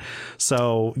do that.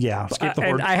 So, yeah, Escape the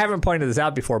Horde. And I haven't pointed this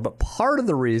out before, but part of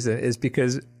the reason is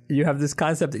because you have this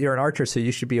concept that you're an archer, so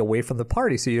you should be away from the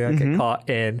party so you don't get caught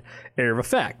in area of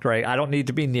effect, right? I don't need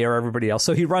to be near everybody else.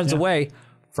 So he runs away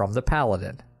from the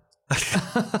paladin.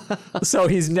 So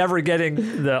he's never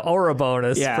getting the aura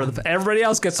bonus. Yeah. Everybody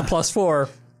else gets the +4.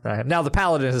 Now the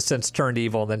paladin has since turned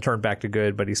evil and then turned back to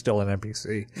good, but he's still an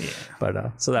NPC. Yeah.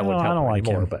 But so that wouldn't help I don't like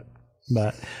anymore.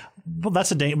 Him. But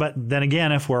that's a danger. But then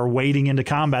again, if we're wading into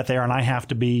combat there and I have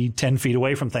to be 10 feet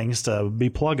away from things to be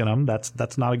plugging them,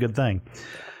 that's not a good thing.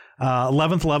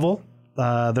 11th level.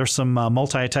 There's some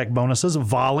multi-attack bonuses.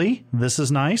 Volley, this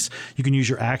is nice. You can use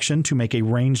your action to make a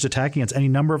ranged attack against any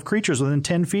number of creatures within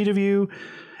 10 feet of you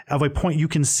of a point you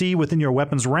can see within your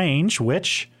weapon's range,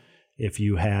 which, if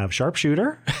you have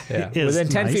sharpshooter, is within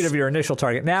 10 nice. feet of your initial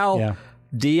target. Now,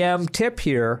 DM tip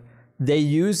here, they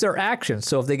use their action.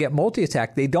 So if they get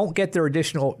multi-attack, they don't get their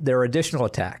additional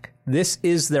attack. This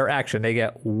is their action. They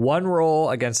get one roll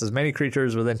against as many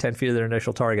creatures within 10 feet of their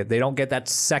initial target. They don't get that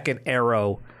second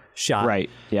arrow shot. Right,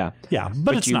 yeah. Yeah,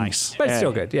 but it's nice. But it's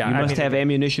still good, yeah. You must have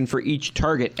ammunition for each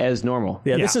target as normal.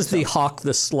 Yeah, this is the Hawk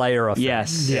the Slayer effect.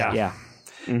 Yes, yeah.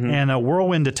 And a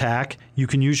whirlwind attack, you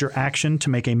can use your action to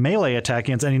make a melee attack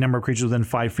against any number of creatures within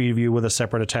 5 feet of you with a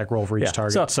separate attack roll for each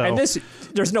target. So, and this,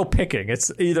 there's no picking.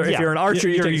 It's either if you're an archer,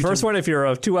 you take the first one. If you're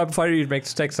a 2-weapon fighter, you take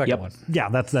the second one. Yeah,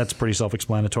 that's pretty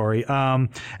self-explanatory. At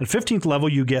 15th level,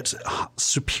 you get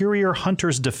Superior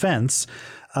Hunter's Defense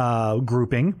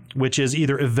grouping, which is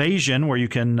either evasion, where you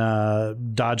can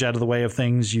dodge out of the way of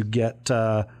things. You get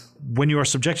when you are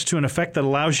subjected to an effect that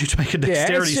allows you to make a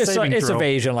dexterity saving throw. It's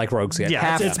evasion like rogues get.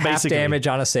 Yeah, half damage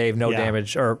on a save, no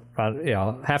damage, or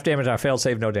half damage on a failed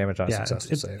save, no damage on a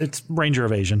successful save. It's ranger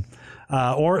evasion.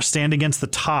 Or stand against the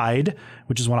tide,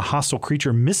 which is when a hostile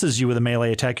creature misses you with a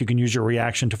melee attack. You can use your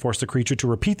reaction to force the creature to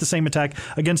repeat the same attack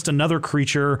against another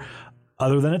creature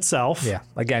other than itself. Yeah.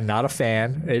 Again, not a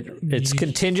fan. It's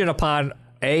contingent upon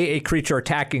A, creature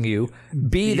attacking you,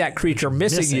 B, that creature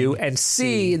missing you, and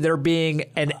C, there being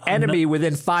an enemy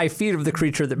within 5 feet of the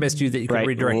creature that missed you that you can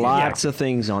redirect. Lots of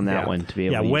things on that one to be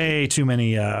able to use. Way too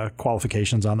many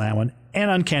qualifications on that one.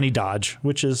 And uncanny dodge,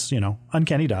 which is,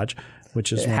 uncanny dodge,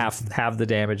 which is half the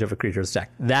damage of a creature's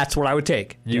attack. That's what I would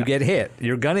take. You get hit.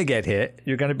 You're going to get hit.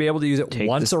 You're going to be able to use it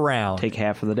once around. Take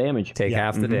half of the damage. Take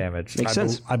half the damage. Makes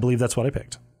sense. I believe that's what I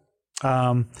picked.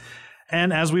 And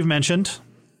as we've mentioned,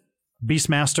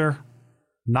 Beastmaster,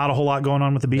 not a whole lot going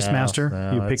on with the Beastmaster.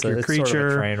 No, you pick your creature. Sort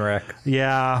of a train wreck.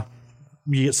 Yeah.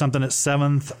 You get something at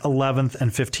 7th, 11th,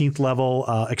 and 15th level.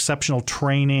 Exceptional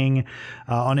training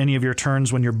on any of your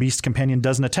turns. When your beast companion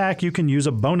doesn't attack, you can use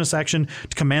a bonus action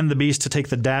to command the beast to take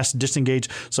the dash disengage.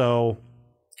 So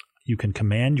you can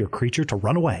command your creature to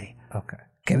run away. Okay.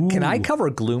 Can I cover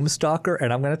Gloomstalker?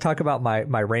 And I'm going to talk about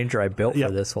my ranger I built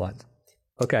for this one.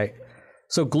 Okay.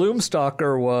 So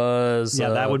Gloomstalker was... Yeah,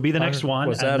 that would be the next one.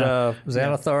 Was that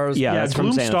Xanathar's? Yeah, that's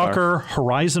from Xanathar. Gloomstalker,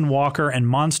 Horizon Walker, and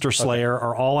Monster Slayer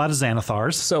are all out of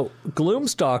Xanathar's. So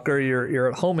Gloomstalker, you're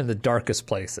at home in the darkest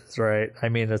places, right? I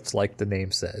mean, it's like the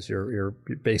name says. You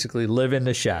basically live in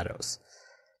the shadows.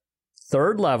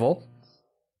 Third level,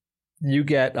 you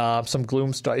get some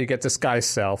Gloomstalker. You get Disguise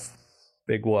Self.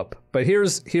 Big whoop. But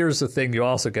here's the thing you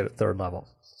also get at third level.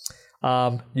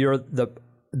 You're the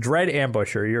Dread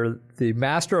Ambusher. You're the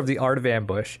master of the art of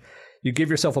ambush. You give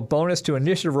yourself a bonus to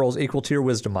initiative rolls equal to your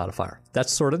wisdom modifier.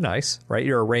 That's sort of nice, right?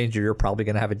 You're a ranger. You're probably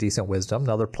going to have a decent wisdom,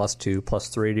 another +2,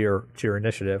 +3 to your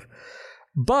initiative.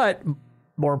 But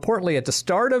more importantly, at the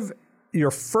start of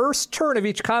your first turn of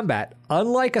each combat,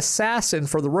 unlike Assassin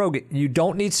for the rogue, you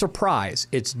don't need surprise.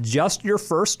 It's just your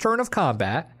first turn of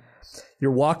combat.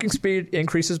 Your walking speed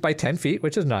increases by 10 feet,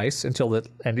 which is nice, until the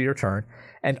end of your turn.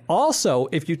 And also,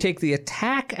 if you take the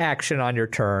attack action on your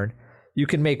turn, you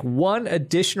can make one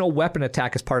additional weapon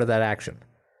attack as part of that action.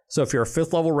 So if you're a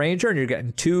 5th level ranger and you're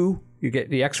getting 2, you get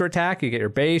the extra attack, you get your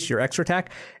base, your extra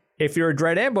attack. If you're a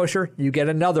Dread Ambusher, you get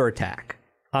another attack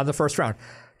on the first round.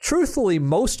 Truthfully,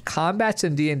 most combats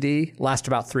in D&D last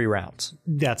about 3 rounds.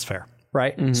 That's fair.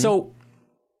 Right? Mm-hmm. So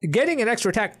getting an extra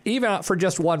attack, even for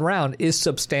just 1 round, is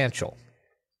substantial.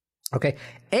 Okay,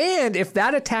 and if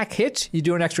that attack hits, you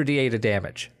do an extra D8 of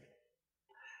damage.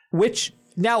 Which,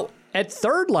 now, at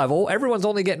 3rd level, everyone's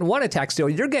only getting 1 attack still.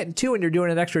 You're getting 2, and you're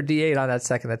doing an extra D8 on that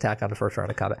second attack on the first round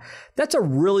of combat. That's a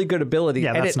really good ability.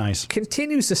 Yeah, and that's nice.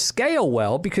 Continues to scale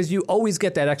well, because you always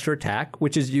get that extra attack,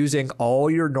 which is using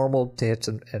all your normal hits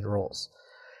and rolls.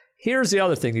 Here's the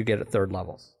other thing you get at 3rd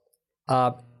level.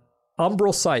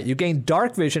 Umbral Sight. You gain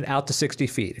dark vision out to 60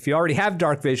 feet. If you already have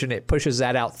dark vision, it pushes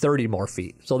that out 30 more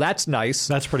feet. So that's nice.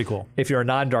 That's pretty cool. If you're a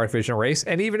non-dark vision race.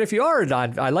 And even if you are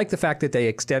I like the fact that they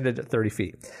extended it 30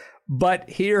 feet. But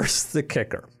here's the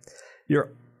kicker.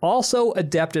 You're also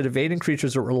adept at evading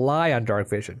creatures that rely on dark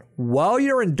vision. While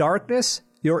you're in darkness,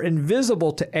 you're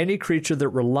invisible to any creature that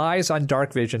relies on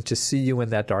dark vision to see you in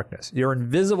that darkness. You're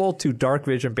invisible to dark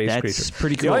vision-based creatures. That's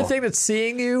pretty cool. The only thing that's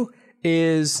seeing you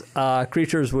is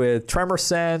creatures with tremor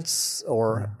sense,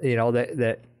 or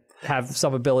that have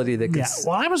some ability that can... Yeah.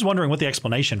 Well, I was wondering what the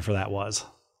explanation for that was.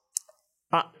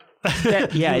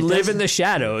 You live in the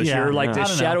shadows. Yeah, you're like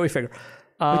this shadowy figure.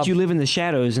 But you live in the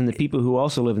shadows, and the people who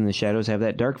also live in the shadows have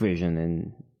that dark vision,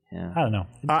 and yeah. I don't know.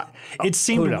 It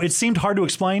seemed hard to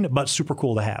explain, but super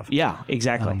cool to have. Yeah,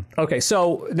 exactly. Okay,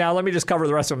 so now let me just cover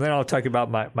the rest of them. Then I'll talk about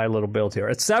my little build here.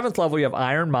 At 7th level, you have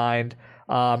Iron Mind.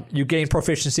 You gain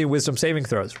proficiency in wisdom saving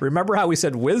throws. Remember how we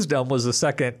said wisdom was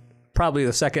probably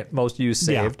the second most used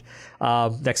saved,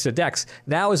 next to Dex.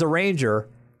 Now as a ranger,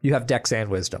 you have Dex and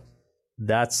wisdom.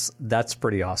 That's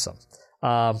pretty awesome.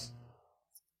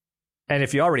 And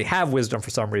if you already have wisdom for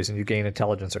some reason, you gain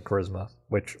intelligence or charisma,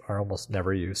 which are almost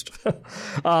never used.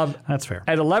 That's fair.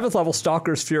 At 11th level,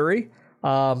 Stalker's Fury.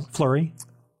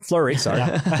 Flurry, sorry.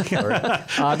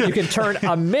 You can turn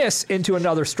a miss into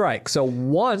another strike. So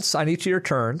once on each of your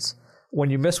turns, when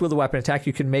you miss with a weapon attack,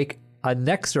 you can make an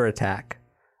extra attack.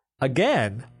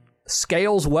 Again,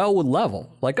 scales well with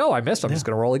level. Like, oh, I missed. I'm just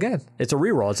going to roll again. It's a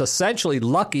reroll. It's essentially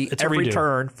lucky every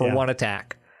turn for one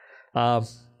attack.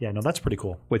 Yeah, no, that's pretty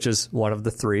cool. Which is one of the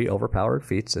 3 overpowered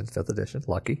feats in 5th edition.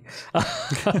 Lucky.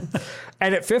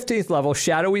 And at 15th level,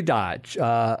 Shadowy Dodge.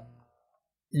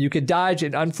 You can dodge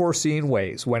in unforeseen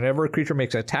ways. Whenever a creature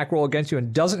makes an attack roll against you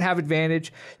and doesn't have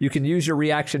advantage, you can use your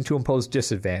reaction to impose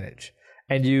disadvantage.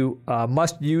 And you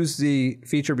must use the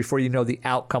feature before you know the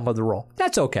outcome of the roll.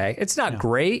 That's okay. It's not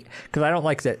great, because I don't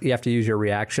like that you have to use your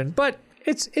reaction, but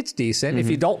it's decent. If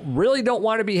you don't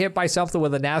want to be hit by something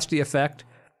with a nasty effect,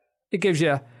 it gives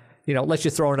you, lets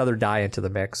you throw another die into the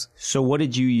mix. So what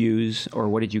did you use, or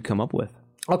what did you come up with?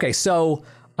 Okay, so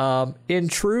in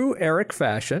true Eric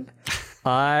fashion,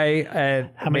 I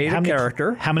made a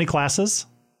character. How many classes?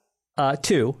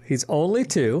 2. He's only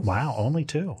 2. Wow, only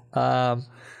 2.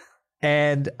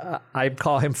 And I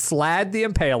call him Flad the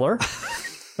Impaler.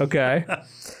 Okay.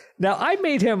 Now, I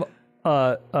made him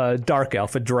a dark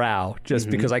elf, a drow, just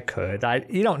because I could.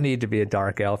 You don't need to be a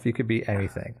dark elf. You could be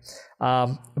anything.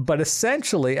 But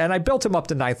essentially, and I built him up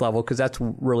to 9th level because that's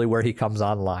really where he comes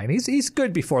online. He's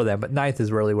good before then, but 9th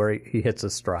is really where he hits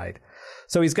his stride.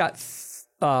 So he's got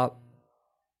 4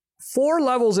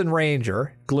 levels in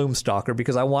Ranger, Gloomstalker,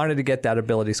 because I wanted to get that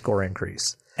ability score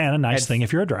increase. And a nice thing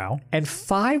if you're a drow. And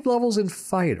 5 levels in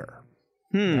Fighter.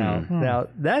 Now,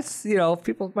 that's,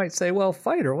 people might say, well,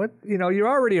 Fighter, what, you're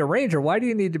already a Ranger. Why do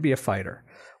you need to be a Fighter?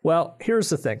 Well, here's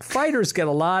the thing. Fighters get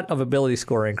a lot of ability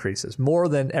score increases, more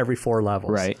than every 4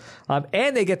 levels. Right.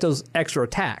 And they get those extra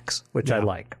attacks, which I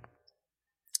like.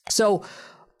 So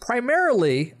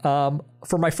primarily,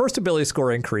 for my first ability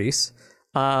score increase,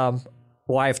 I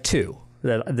have 2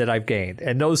 that I've gained.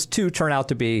 And those 2 turn out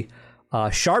to be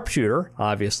sharpshooter,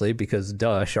 obviously, because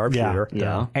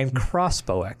sharpshooter, and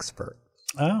crossbow expert.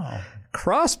 Oh.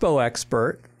 Crossbow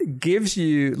expert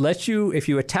lets you, if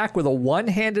you attack with a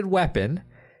one-handed weapon,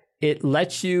 it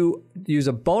lets you use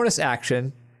a bonus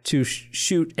action to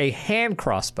shoot a hand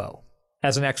crossbow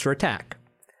as an extra attack.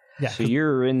 Yeah. So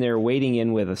you're in there waiting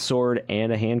in with a sword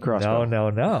and a hand crossbow. No.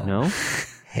 No?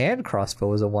 Hand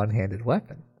crossbow is a one-handed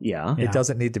weapon. Yeah. It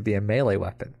doesn't need to be a melee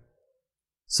weapon.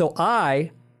 So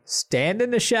I stand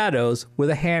in the shadows with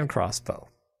a hand crossbow.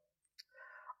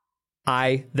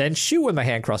 I then shoot with my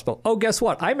hand crossbow. Oh, guess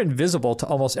what? I'm invisible to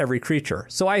almost every creature,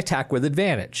 so I attack with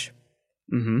advantage.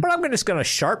 But I'm just going to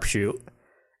sharpshoot.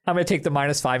 I'm going to take the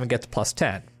 -5 and get to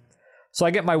 +10. So I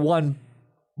get my 1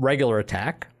 regular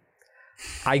attack.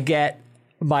 I get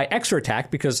my extra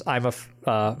attack because I'm a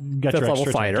 5th level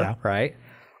fighter, attack, right?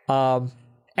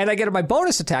 And I get my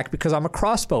bonus attack because I'm a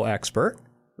crossbow expert.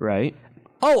 Right.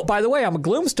 Oh, by the way, I'm a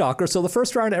Gloomstalker, so the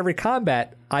first round of every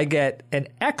combat, I get an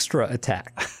extra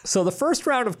attack. So the first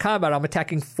round of combat, I'm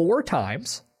attacking 4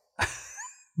 times.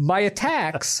 My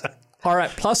attacks are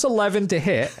at +11 to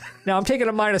hit. Now, I'm taking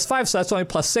a -5, so that's only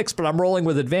 +6, but I'm rolling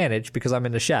with advantage because I'm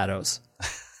in the shadows.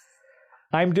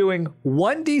 I'm doing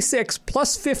 1d6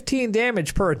 +15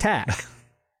 damage per attack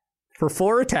for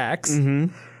 4 attacks.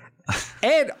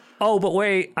 And, oh, but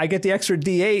wait, I get the extra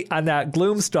d8 on that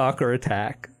Gloomstalker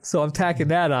attack. So I'm tacking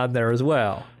that on there as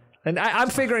well. And I'm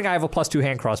figuring I have a +2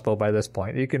 hand crossbow by this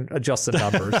point. You can adjust the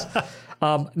numbers.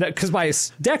 Because my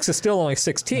dex is still only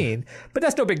 16, but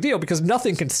that's no big deal because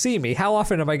nothing can see me. How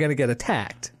often am I going to get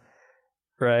attacked?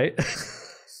 Right?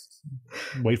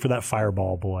 Wait for that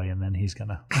fireball boy, and then he's going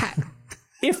to...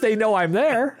 If they know I'm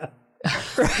there.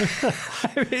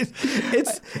 I mean,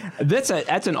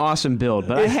 That's an awesome build,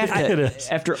 but I have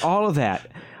to, after all of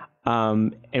that,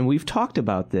 and we've talked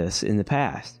about this in the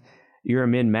past, you're a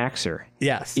min-maxer.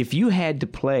 Yes. If you had to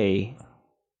play,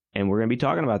 and we're going to be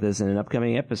talking about this in an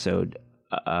upcoming episode,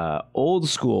 old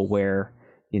school where,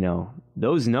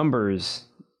 those numbers,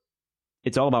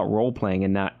 it's all about role-playing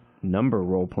and not number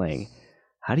role-playing.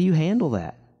 How do you handle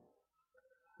that?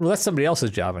 Well, that's somebody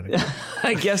else's job.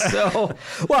 I guess so.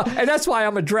 Well, and that's why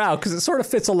I'm a drow, because it sort of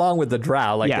fits along with the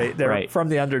drow. Like they're right. from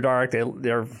the Underdark.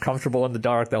 They're comfortable in the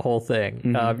dark, the whole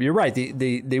thing. You're right.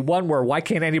 The one where why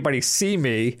can't anybody see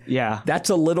me? Yeah. That's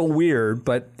a little weird,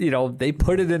 but they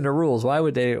put it in the rules. Why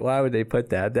would they put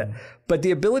that? But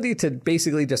the ability to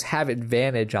basically just have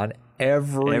advantage on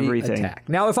everything. Attack.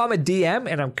 Now, if I'm a DM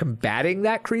and I'm combating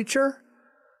that creature,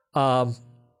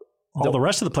 all the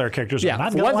rest of the player characters are not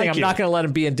going to for one thing, like I'm not going to let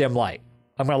him be in dim light.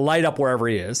 I'm going to light up wherever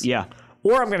he is. Yeah.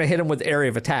 Or I'm going to hit him with area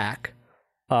of attack,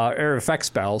 area of effect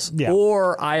spells. Yeah.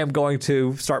 Or I am going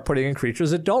to start putting in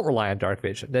creatures that don't rely on dark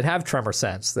vision, that have tremor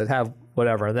sense, that have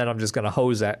whatever, and then I'm just going to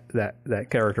hose that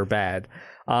character bad.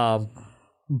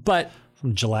 But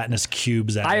some gelatinous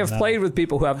cubes. I have played with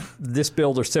people who have this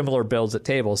build or similar builds at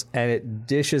tables, and it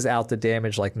dishes out the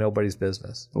damage like nobody's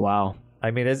business. Wow. I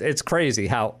mean, it's crazy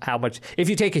how much. If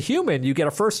you take a human, you get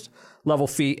a 1st level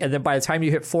feat, and then by the time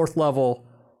you hit 4th level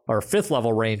or 5th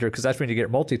level ranger, because that's when you get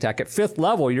multi-attack, at 5th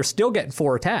level, you're still getting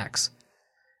 4 attacks,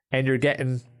 and you're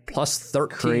getting plus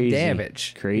 13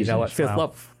 damage. Crazy. At 5th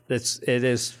level, it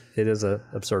is an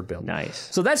absurd build. Nice.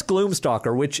 So that's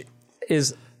Gloomstalker, which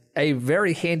is a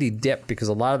very handy dip because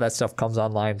a lot of that stuff comes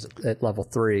online at level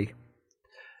 3.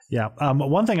 Yeah.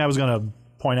 One thing I was going to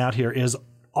point out here is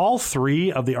all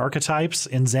 3 of the archetypes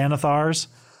in Xanathar's,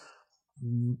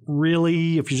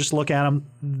 really, if you just look at them,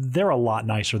 they're a lot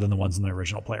nicer than the ones in the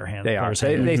original player hand. They are.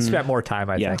 They spent more time,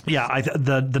 I think. Yeah.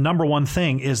 The number one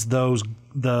thing is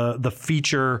the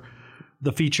feature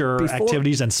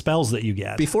activities and spells that you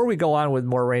get. Before we go on with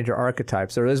more ranger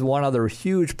archetypes, there is one other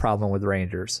huge problem with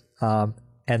rangers, and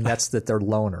that's that they're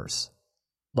loners.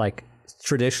 Like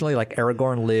traditionally, like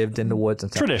Aragorn lived in the woods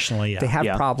and stuff. Traditionally, yeah. They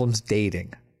have problems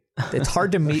dating. It's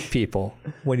hard to meet people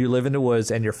when you live in the woods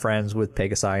and you're friends with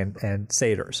Pegasi and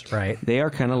satyrs, right? They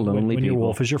are kind of lonely when people. your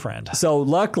wolf is your friend. So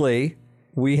luckily,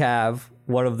 we have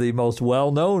one of the most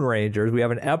well-known rangers. We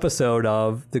have an episode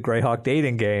of the Greyhawk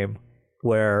dating game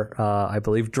where I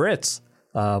believe Dritz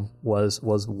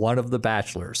was one of the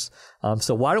bachelors.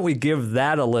 So why don't we give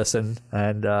that a listen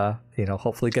and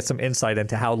hopefully get some insight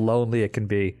into how lonely it can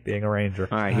be being a ranger.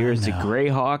 All right, here's the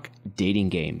Greyhawk dating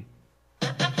game.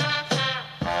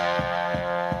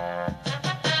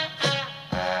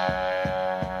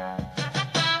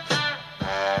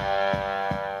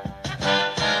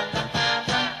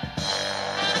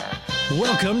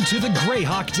 Welcome to the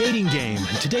Greyhawk dating game.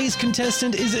 Today's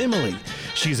contestant is Emily.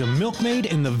 She's a milkmaid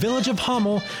in the village of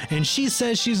Hummel, and she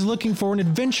says she's looking for an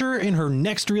adventure in her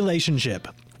next relationship.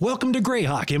 Welcome to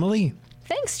Greyhawk, Emily.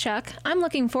 Thanks, Chuck. I'm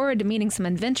looking forward to meeting some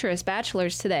adventurous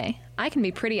bachelors today. I can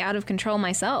be pretty out of control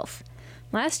myself.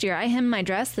 Last year, I hemmed my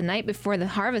dress the night before the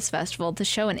Harvest Festival to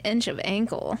show an inch of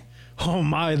ankle. Oh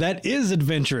my, that is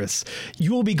adventurous.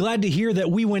 You will be glad to hear that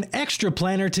we went extra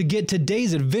planner to get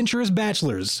today's adventurous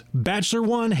bachelors. Bachelor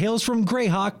 1 hails from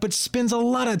Greyhawk but spends a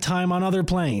lot of time on other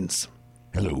planes.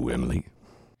 Hello, Emily.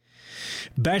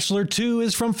 Bachelor 2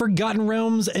 is from Forgotten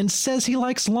Realms and says he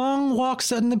likes long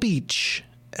walks on the beach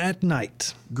at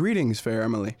night. Greetings, fair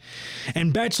Emily.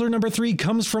 And Bachelor number 3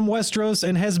 comes from Westeros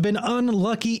and has been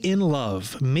unlucky in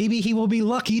love. Maybe he will be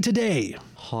lucky today.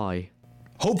 Hi.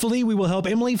 Hopefully, we will help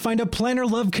Emily find a planner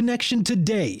love connection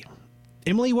today.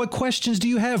 Emily, what questions do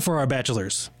you have for our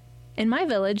bachelors? In my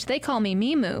village, they call me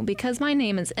Mimu because my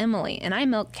name is Emily and I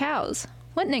milk cows.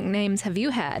 What nicknames have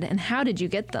you had and how did you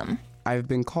get them? I've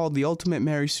been called the ultimate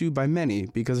Mary Sue by many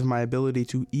because of my ability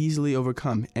to easily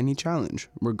overcome any challenge,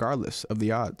 regardless of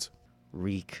the odds.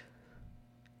 Reek.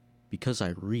 Because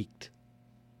I reeked.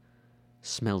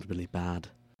 Smelled really bad.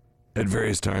 At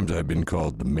various times I've been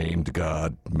called the Maimed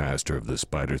God, Master of the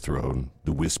Spider Throne,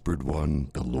 the Whispered One,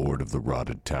 the Lord of the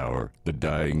Rotted Tower, the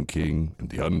Dying King, and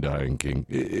the Undying King.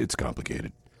 It's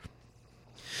complicated.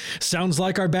 Sounds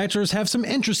like our bachelors have some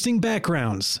interesting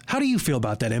backgrounds. How do you feel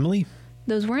about that, Emily?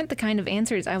 Those weren't the kind of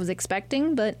answers I was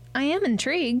expecting, but I am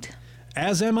intrigued.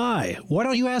 As am I. Why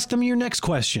don't you ask them your next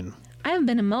question? I have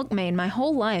been a milkmaid my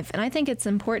whole life, and I think it's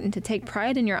important to take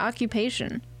pride in your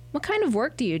occupation. What kind of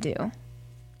work do you do?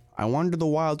 I wander the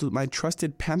wilds with my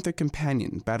trusted panther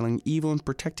companion, battling evil and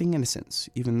protecting innocents,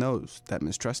 even those that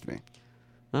mistrust me.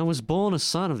 I was born a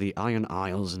son of the Iron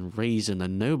Isles and raised in the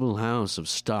noble house of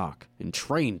Stark and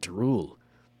trained to rule.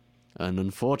 An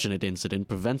unfortunate incident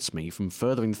prevents me from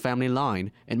furthering the family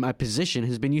line, and my position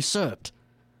has been usurped.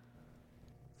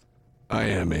 I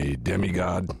am a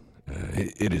demigod.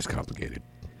 It is complicated.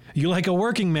 You like a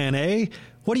working man, eh?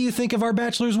 What do you think of our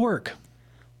bachelor's work?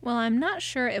 Well, I'm not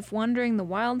sure if wandering the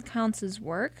wild counts as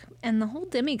work, and the whole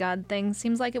demigod thing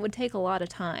seems like it would take a lot of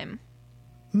time.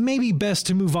 Maybe best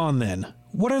to move on then.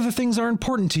 What other things are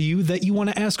important to you that you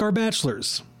want to ask our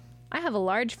bachelors? I have a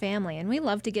large family, and we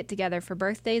love to get together for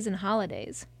birthdays and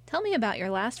holidays. Tell me about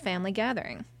your last family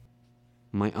gathering.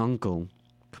 My uncle,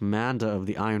 commander of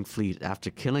the Iron Fleet, after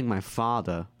killing my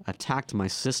father, attacked my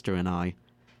sister and I.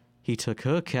 He took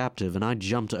her captive, and I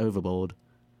jumped overboard.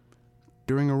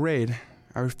 During a raid,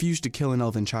 I refused to kill an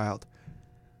elven child.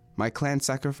 My clan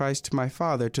sacrificed my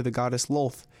father to the goddess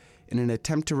Lolth in an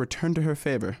attempt to return to her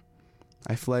favor.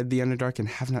 I fled the Underdark and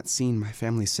have not seen my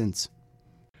family since.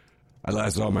 I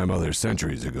last saw my mother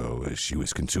centuries ago as she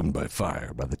was consumed by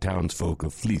fire by the townsfolk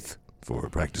of Fleeth for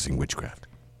practicing witchcraft.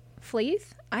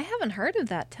 Fleeth? I haven't heard of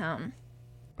that town.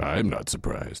 I'm not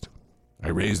surprised. I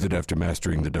raised it after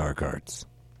mastering the dark arts.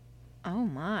 Oh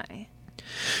my.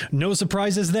 No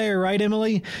surprises there, right,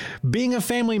 Emily? Being a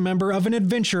family member of an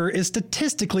adventurer is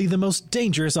statistically the most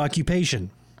dangerous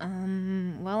occupation.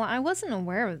 Well, I wasn't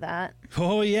aware of that.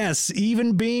 Oh yes,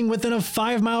 even being within a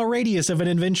 5-mile radius of an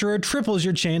adventurer triples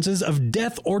your chances of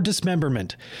death or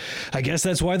dismemberment. I guess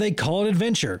that's why they call it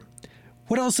adventure.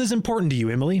 What else is important to you,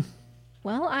 Emily?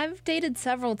 Well, I've dated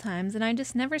several times, and I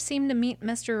just never seem to meet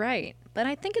Mr. Right. But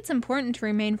I think it's important to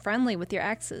remain friendly with your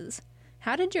exes.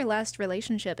 How did your last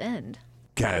relationship end?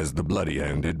 Kaz the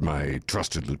Bloody-Handed, my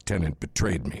trusted lieutenant,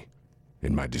 betrayed me.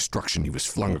 In my destruction, he was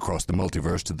flung across the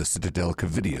multiverse to the Citadel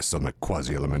Cavidius on the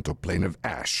quasi-elemental plane of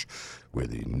Ash, where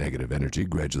the negative energy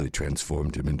gradually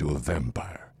transformed him into a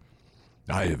vampire.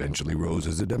 I eventually rose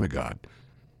as a demigod.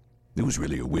 It was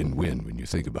really a win-win when you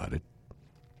think about it.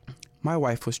 My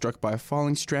wife was struck by a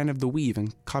falling strand of the weave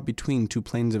and caught between two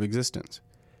planes of existence.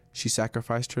 She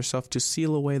sacrificed herself to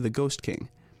seal away the Ghost King.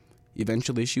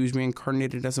 Eventually, she was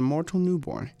reincarnated as a mortal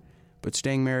newborn, but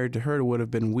staying married to her would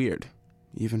have been weird,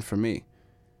 even for me.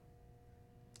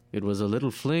 It was a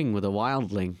little fling with a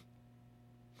wildling.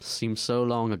 Seems so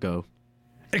long ago.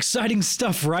 Exciting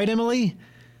stuff, right, Emily?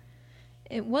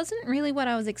 It wasn't really what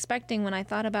I was expecting when I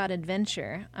thought about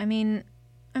adventure. I mean,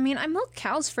 I milk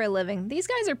cows for a living. These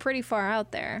guys are pretty far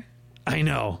out there. I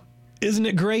know. Isn't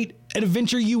it great?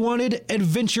 Adventure you wanted,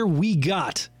 adventure we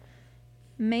got.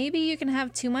 Maybe you can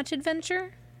have too much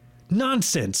adventure?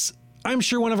 Nonsense. I'm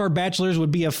sure one of our bachelors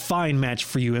would be a fine match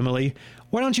for you, Emily.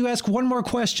 Why don't you ask one more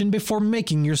question before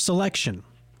making your selection?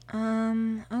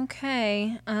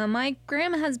 Okay. My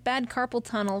grandma has bad carpal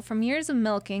tunnel from years of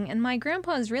milking, and my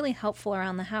grandpa is really helpful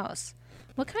around the house.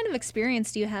 What kind of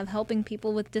experience do you have helping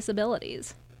people with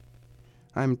disabilities?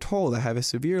 I'm told I have a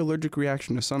severe allergic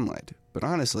reaction to sunlight, but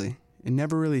honestly, it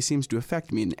never really seems to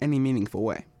affect me in any meaningful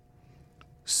way.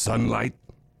 Sunlight?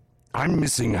 I'm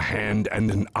missing a hand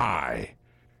and an eye.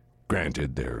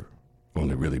 Granted, they're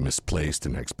only really misplaced,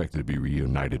 and I expect to be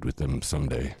reunited with them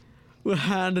someday. A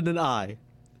hand and an eye.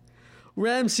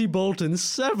 Ramsay Bolton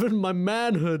severed my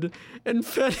manhood and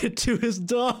fed it to his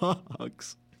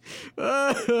dogs.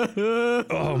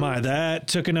 Oh my, that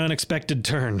took an unexpected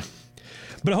turn.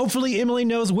 But hopefully Emily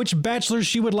knows which bachelors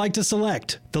she would like to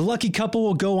select. The lucky couple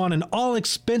will go on an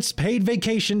all-expense-paid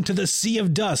vacation to the Sea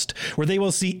of Dust, where they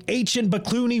will see ancient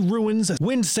Bacloony ruins,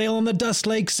 wind sail on the Dust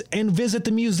Lakes, and visit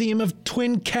the Museum of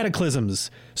Twin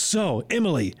Cataclysms. So,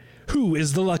 Emily, who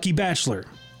is the lucky bachelor?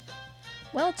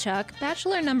 Well, Chuck,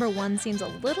 Bachelor number 1 seems a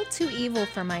little too evil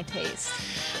for my taste.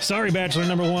 Sorry, Bachelor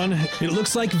number 1. It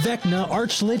looks like Vecna,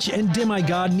 Archlich, and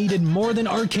Demigod needed more than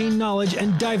arcane knowledge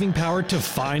and diving power to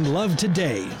find love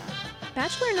today.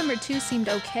 Bachelor number 2 seemed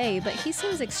okay, but he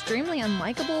seems extremely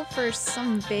unlikable for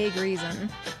some vague reason.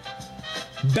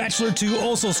 Bachelor 2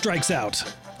 also strikes out.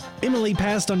 Emily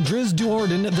passed on Driz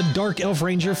Duorden, the Dark Elf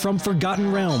Ranger from Forgotten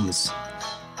Realms.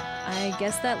 I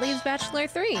guess that leaves Bachelor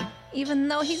 3. Even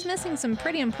though he's missing some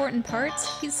pretty important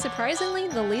parts, he's surprisingly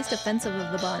the least offensive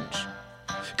of the bunch.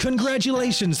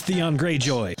 Congratulations, Theon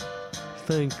Greyjoy.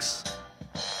 Thanks.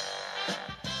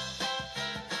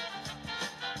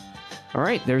 All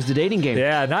right, there's the dating game.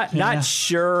 Yeah, not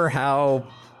sure how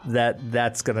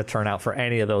that's going to turn out for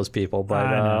any of those people,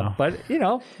 but you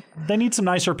know, They need some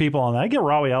nicer people on that. I get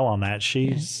Rawiel on that.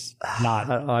 She's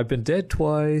not. I've been dead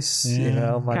twice. You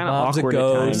know, my Kinda mom's a awkward at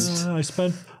ghost.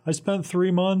 I spent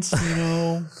 3 months,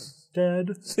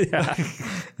 dead.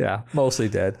 Yeah, mostly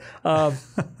dead.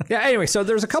 Anyway, so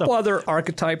there's a couple other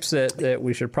archetypes that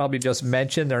we should probably just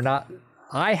mention. They're not.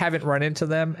 I haven't run into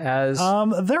them as.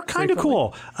 They're kind of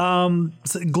cool.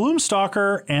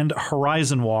 Gloomstalker and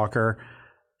Horizon Walker,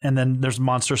 and then there's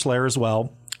Monster Slayer as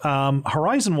well.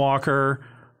 Horizon Walker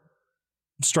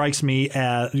strikes me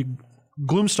as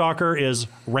Gloomstalker is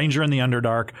Ranger in the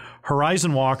Underdark.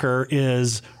 Horizon Walker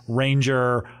is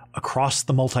Ranger across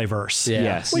the multiverse. Yeah.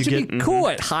 Yes. Which would be cool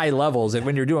at high levels and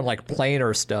when you're doing like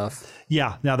planar stuff.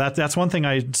 Yeah. Now that's one thing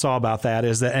I saw about that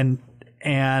is that,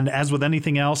 and as with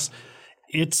anything else,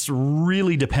 it's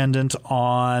really dependent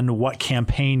on what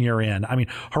campaign you're in. I mean,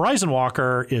 Horizon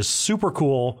Walker is super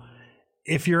cool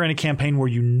if you're in a campaign where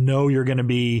you're going to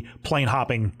be plane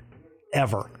hopping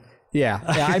ever. Yeah.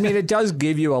 I mean, it does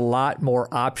give you a lot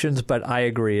more options, but I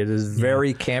agree. It is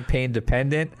very campaign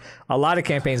dependent. A lot of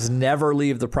campaigns never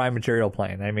leave the prime material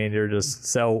plane. I mean,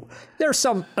 so there's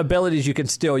some abilities you can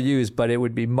still use, but it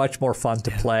would be much more fun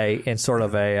to play in sort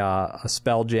of a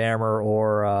Spelljammer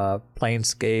or a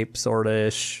Planescape sort of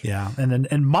ish. Yeah.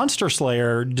 And Monster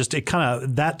Slayer,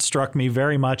 that struck me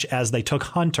very much as they took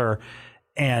Hunter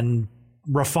and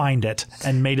refined it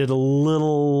and made it a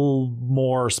little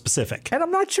more specific. And I'm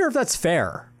not sure if that's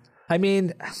fair. I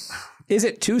mean, is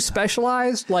it too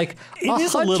specialized? Like, it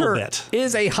is a little bit.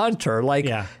 Is a hunter. Like,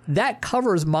 that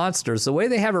covers monsters. The way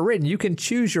they have it written, you can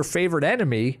choose your favorite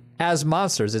enemy as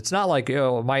monsters. It's not like,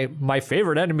 my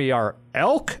favorite enemy are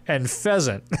elk and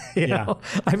pheasant. You know?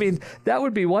 I mean, that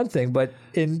would be one thing, but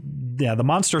the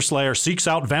Monster Slayer seeks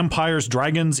out vampires,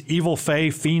 dragons, evil fae,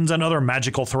 fiends, and other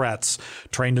magical threats,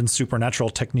 trained in supernatural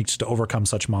techniques to overcome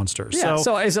such monsters. Yeah,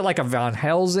 so is it like a Van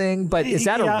Helsing? But is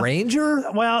that a ranger?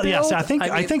 Well, build? yes, I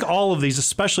think all of these,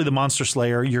 especially the Monster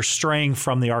Slayer, you're straying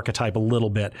from the archetype a little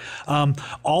bit.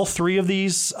 All three of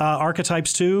these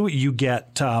archetypes too, you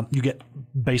get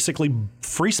basically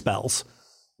free spells,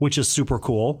 which is super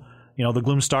cool. The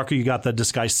Gloomstalker, you got the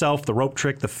Disguise Self, the Rope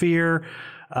Trick, the Fear,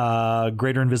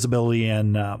 Greater Invisibility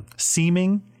and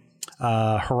Seeming.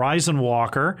 Horizon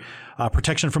Walker,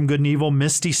 Protection from Good and Evil,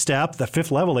 Misty Step. The 5th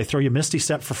level, they throw you Misty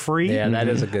Step for free. Yeah, that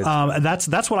is a good. And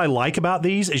that's what I like about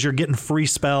these is you're getting free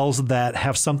spells that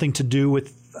have something to do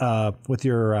with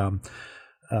your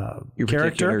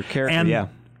character. And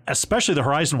especially the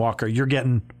Horizon Walker, you're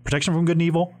getting Protection from Good and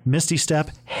Evil, Misty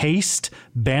Step, Haste,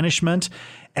 Banishment,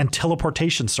 and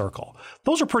Teleportation Circle.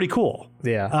 Those are pretty cool.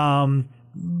 Yeah.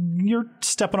 You're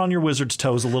stepping on your wizard's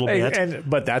toes a little bit.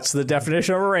 But that's the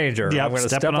definition of a ranger. Yep, I'm going to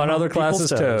step on other classes'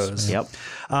 toes. Yep.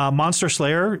 Monster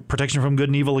Slayer, Protection from Good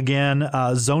and Evil again,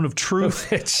 Zone of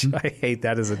Truth. Which I hate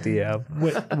that as a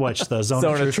DM. Which the Zone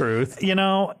of Truth.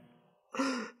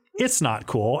 It's not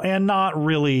cool and not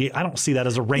really, I don't see that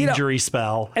as a rangery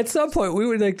spell. At some point, we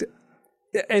would like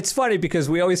it's funny because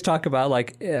we always talk about we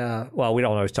don't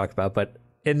always talk about, but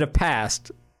in the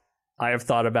past, I have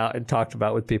thought about and talked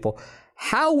about with people,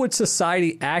 how would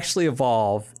society actually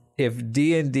evolve if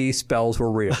D&D spells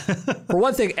were real. For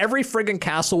one thing, every friggin'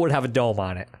 castle would have a dome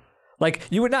on it. Like,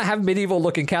 you would not have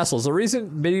medieval-looking castles. The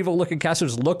reason medieval-looking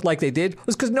castles looked like they did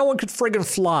was because no one could friggin'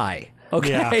 fly.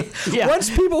 Okay? Yeah. Once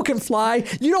people can fly,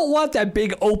 you don't want that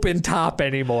big open top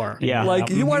anymore. Yeah. Like,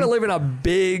 you want to live in a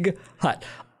big hut.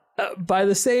 By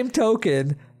the same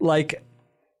token, like,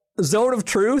 Zone of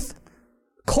Truth,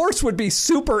 courts would be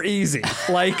super easy.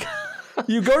 Like...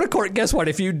 You go to court, guess what?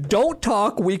 If you don't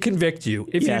talk, we convict you.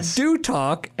 If you do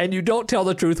talk and you don't tell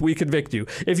the truth, we convict you.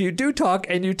 If you do talk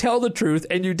and you tell the truth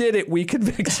and you did it, we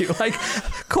convict you. Like,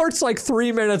 court's like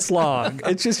 3 minutes long.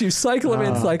 It's just you cycle them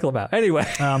in, cycle them out. Anyway.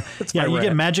 You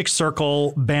get Magic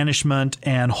Circle, Banishment,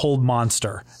 and Hold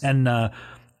Monster. And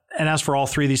as for all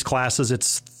three of these classes,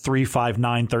 it's 3, 5,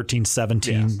 9, 13,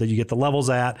 17 that you get the levels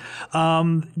at.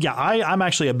 I'm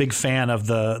actually a big fan of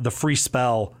the free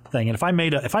spell thing. And if I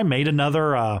made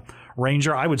another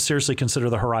ranger, I would seriously consider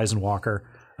the Horizon Walker,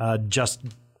 just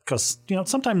because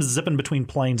sometimes zipping between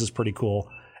planes is pretty cool.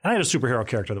 And I had a superhero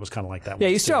character that was kind of like that. Yeah,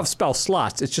 you still have spell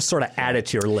slots. It's just sort of added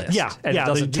to your list. Yeah, and it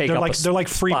doesn't take they're up like they're like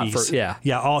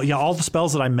freebies. All the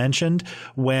spells that I mentioned.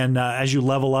 When as you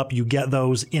level up, you get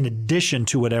those in addition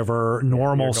to whatever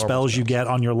normal spells you get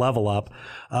on your level up.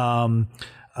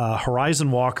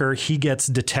 Horizon Walker, he gets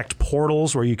detect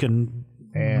portals where you can.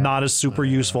 Not as super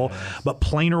useful, but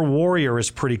Planar Warrior is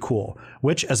pretty cool,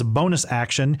 which as a bonus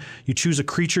action, you choose a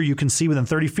creature you can see within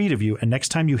 30 feet of you. And next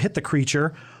time you hit the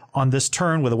creature on this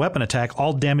turn with a weapon attack,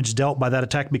 all damage dealt by that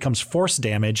attack becomes force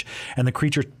damage, and the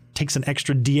creature takes an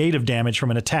extra D8 of damage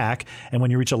from an attack. And when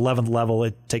you reach 11th level,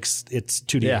 it's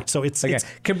 2D8. Yeah. So it's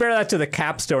compare that to the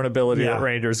capstone ability that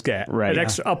Rangers get. Right. An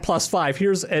extra a +5.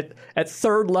 Here's at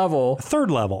third level.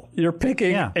 You're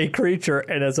picking a creature,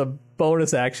 and as a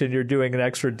bonus action, you're doing an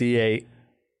extra D8,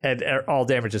 and all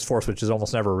damage is force, which is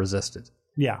almost never resisted.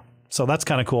 Yeah. So that's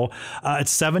kind of cool. At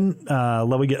 7,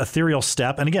 we get Ethereal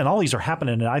Step. And again, all these are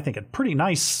happening, I think, at pretty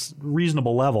nice,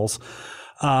 reasonable levels.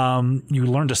 You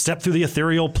learn to step through the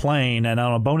ethereal plane, and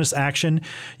on a bonus action,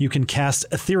 you can cast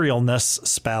Etherealness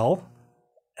spell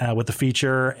with the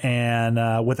feature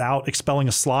and without expelling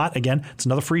a slot. Again, it's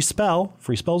another free spell.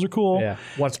 Free spells are cool. Yeah,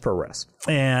 once per rest.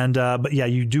 And but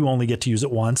you do only get to use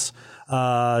it once.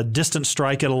 Distant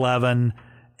Strike at 11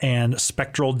 and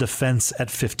Spectral Defense at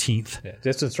 15th. Yeah,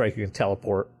 Distant Strike, you can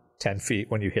teleport 10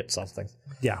 feet when you hit something.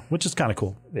 Yeah, which is kind of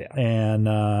cool. Yeah. And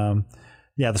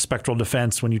the Spectral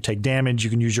Defense, when you take damage,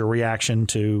 you can use your reaction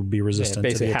to be resistant to the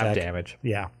attack. Basically half damage.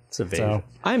 Yeah. It's evasion.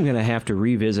 I'm going to have to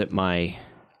revisit my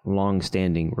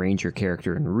long-standing Ranger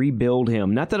character and rebuild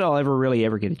him. Not that I'll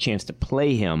ever get a chance to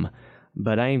play him,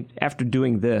 but after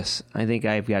doing this, I think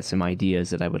I've got some ideas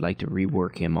that I would like to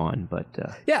rework him on. But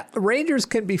Rangers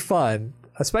can be fun,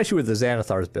 especially with the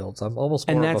Xanathar's builds. I'm almost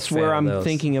more and of a that's fan where of I'm those.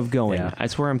 thinking of going. Yeah.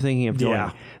 That's where I'm thinking of going.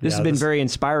 Yeah. This has been very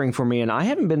inspiring for me, and I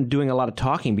haven't been doing a lot of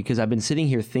talking because I've been sitting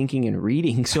here thinking and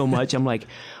reading so much. I'm like,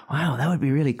 wow, that would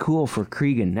be really cool for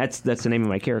Cregan. That's the name of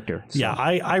my character. So. Yeah,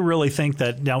 I really think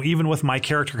that now, even with my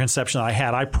character conception that I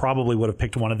had, I probably would have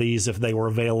picked one of these if they were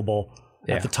available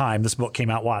at the time. This book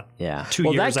came out, 2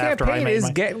 years that after I campaign made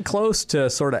is getting close to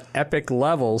sort of epic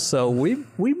levels, so we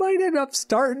might end up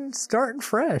starting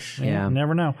fresh. Yeah. You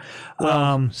never know.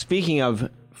 Well, speaking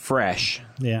of fresh,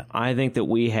 Yeah. I think that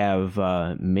we have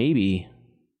maybe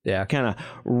kind of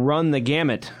run the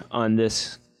gamut on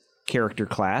this character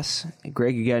class.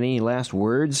 Greg, you got any last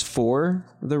words for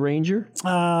the Ranger?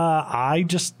 I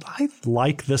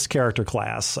like this character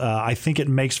class. I think it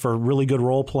makes for really good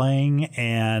role playing,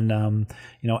 and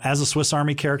as a Swiss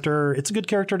Army character, it's a good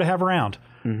character to have around.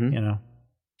 Mm-hmm.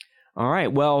 All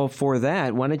right. Well, for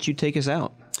that, why don't you take us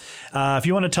out? If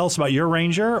you want to tell us about your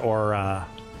Ranger or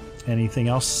anything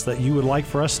else that you would like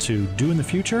for us to do in the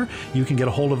future, you can get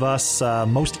a hold of us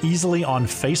most easily on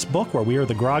Facebook, where we are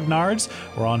the Grognards.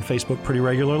 We're on Facebook pretty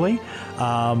regularly.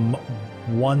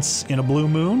 Once in a blue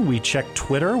moon, we check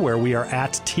Twitter, where we are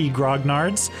at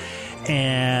TGrognards,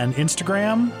 and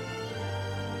Instagram.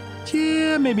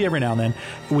 Yeah, maybe every now and then.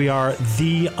 We are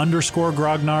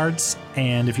 _Grognards.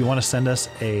 And if you want to send us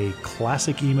a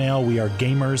classic email, we are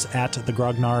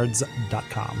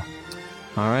gamers@thegrognards.com.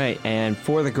 All right. And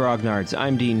for the Grognards,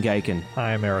 I'm Dean Geiken.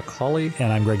 I'm Eric Hawley.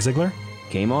 And I'm Greg Ziegler.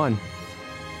 Game on.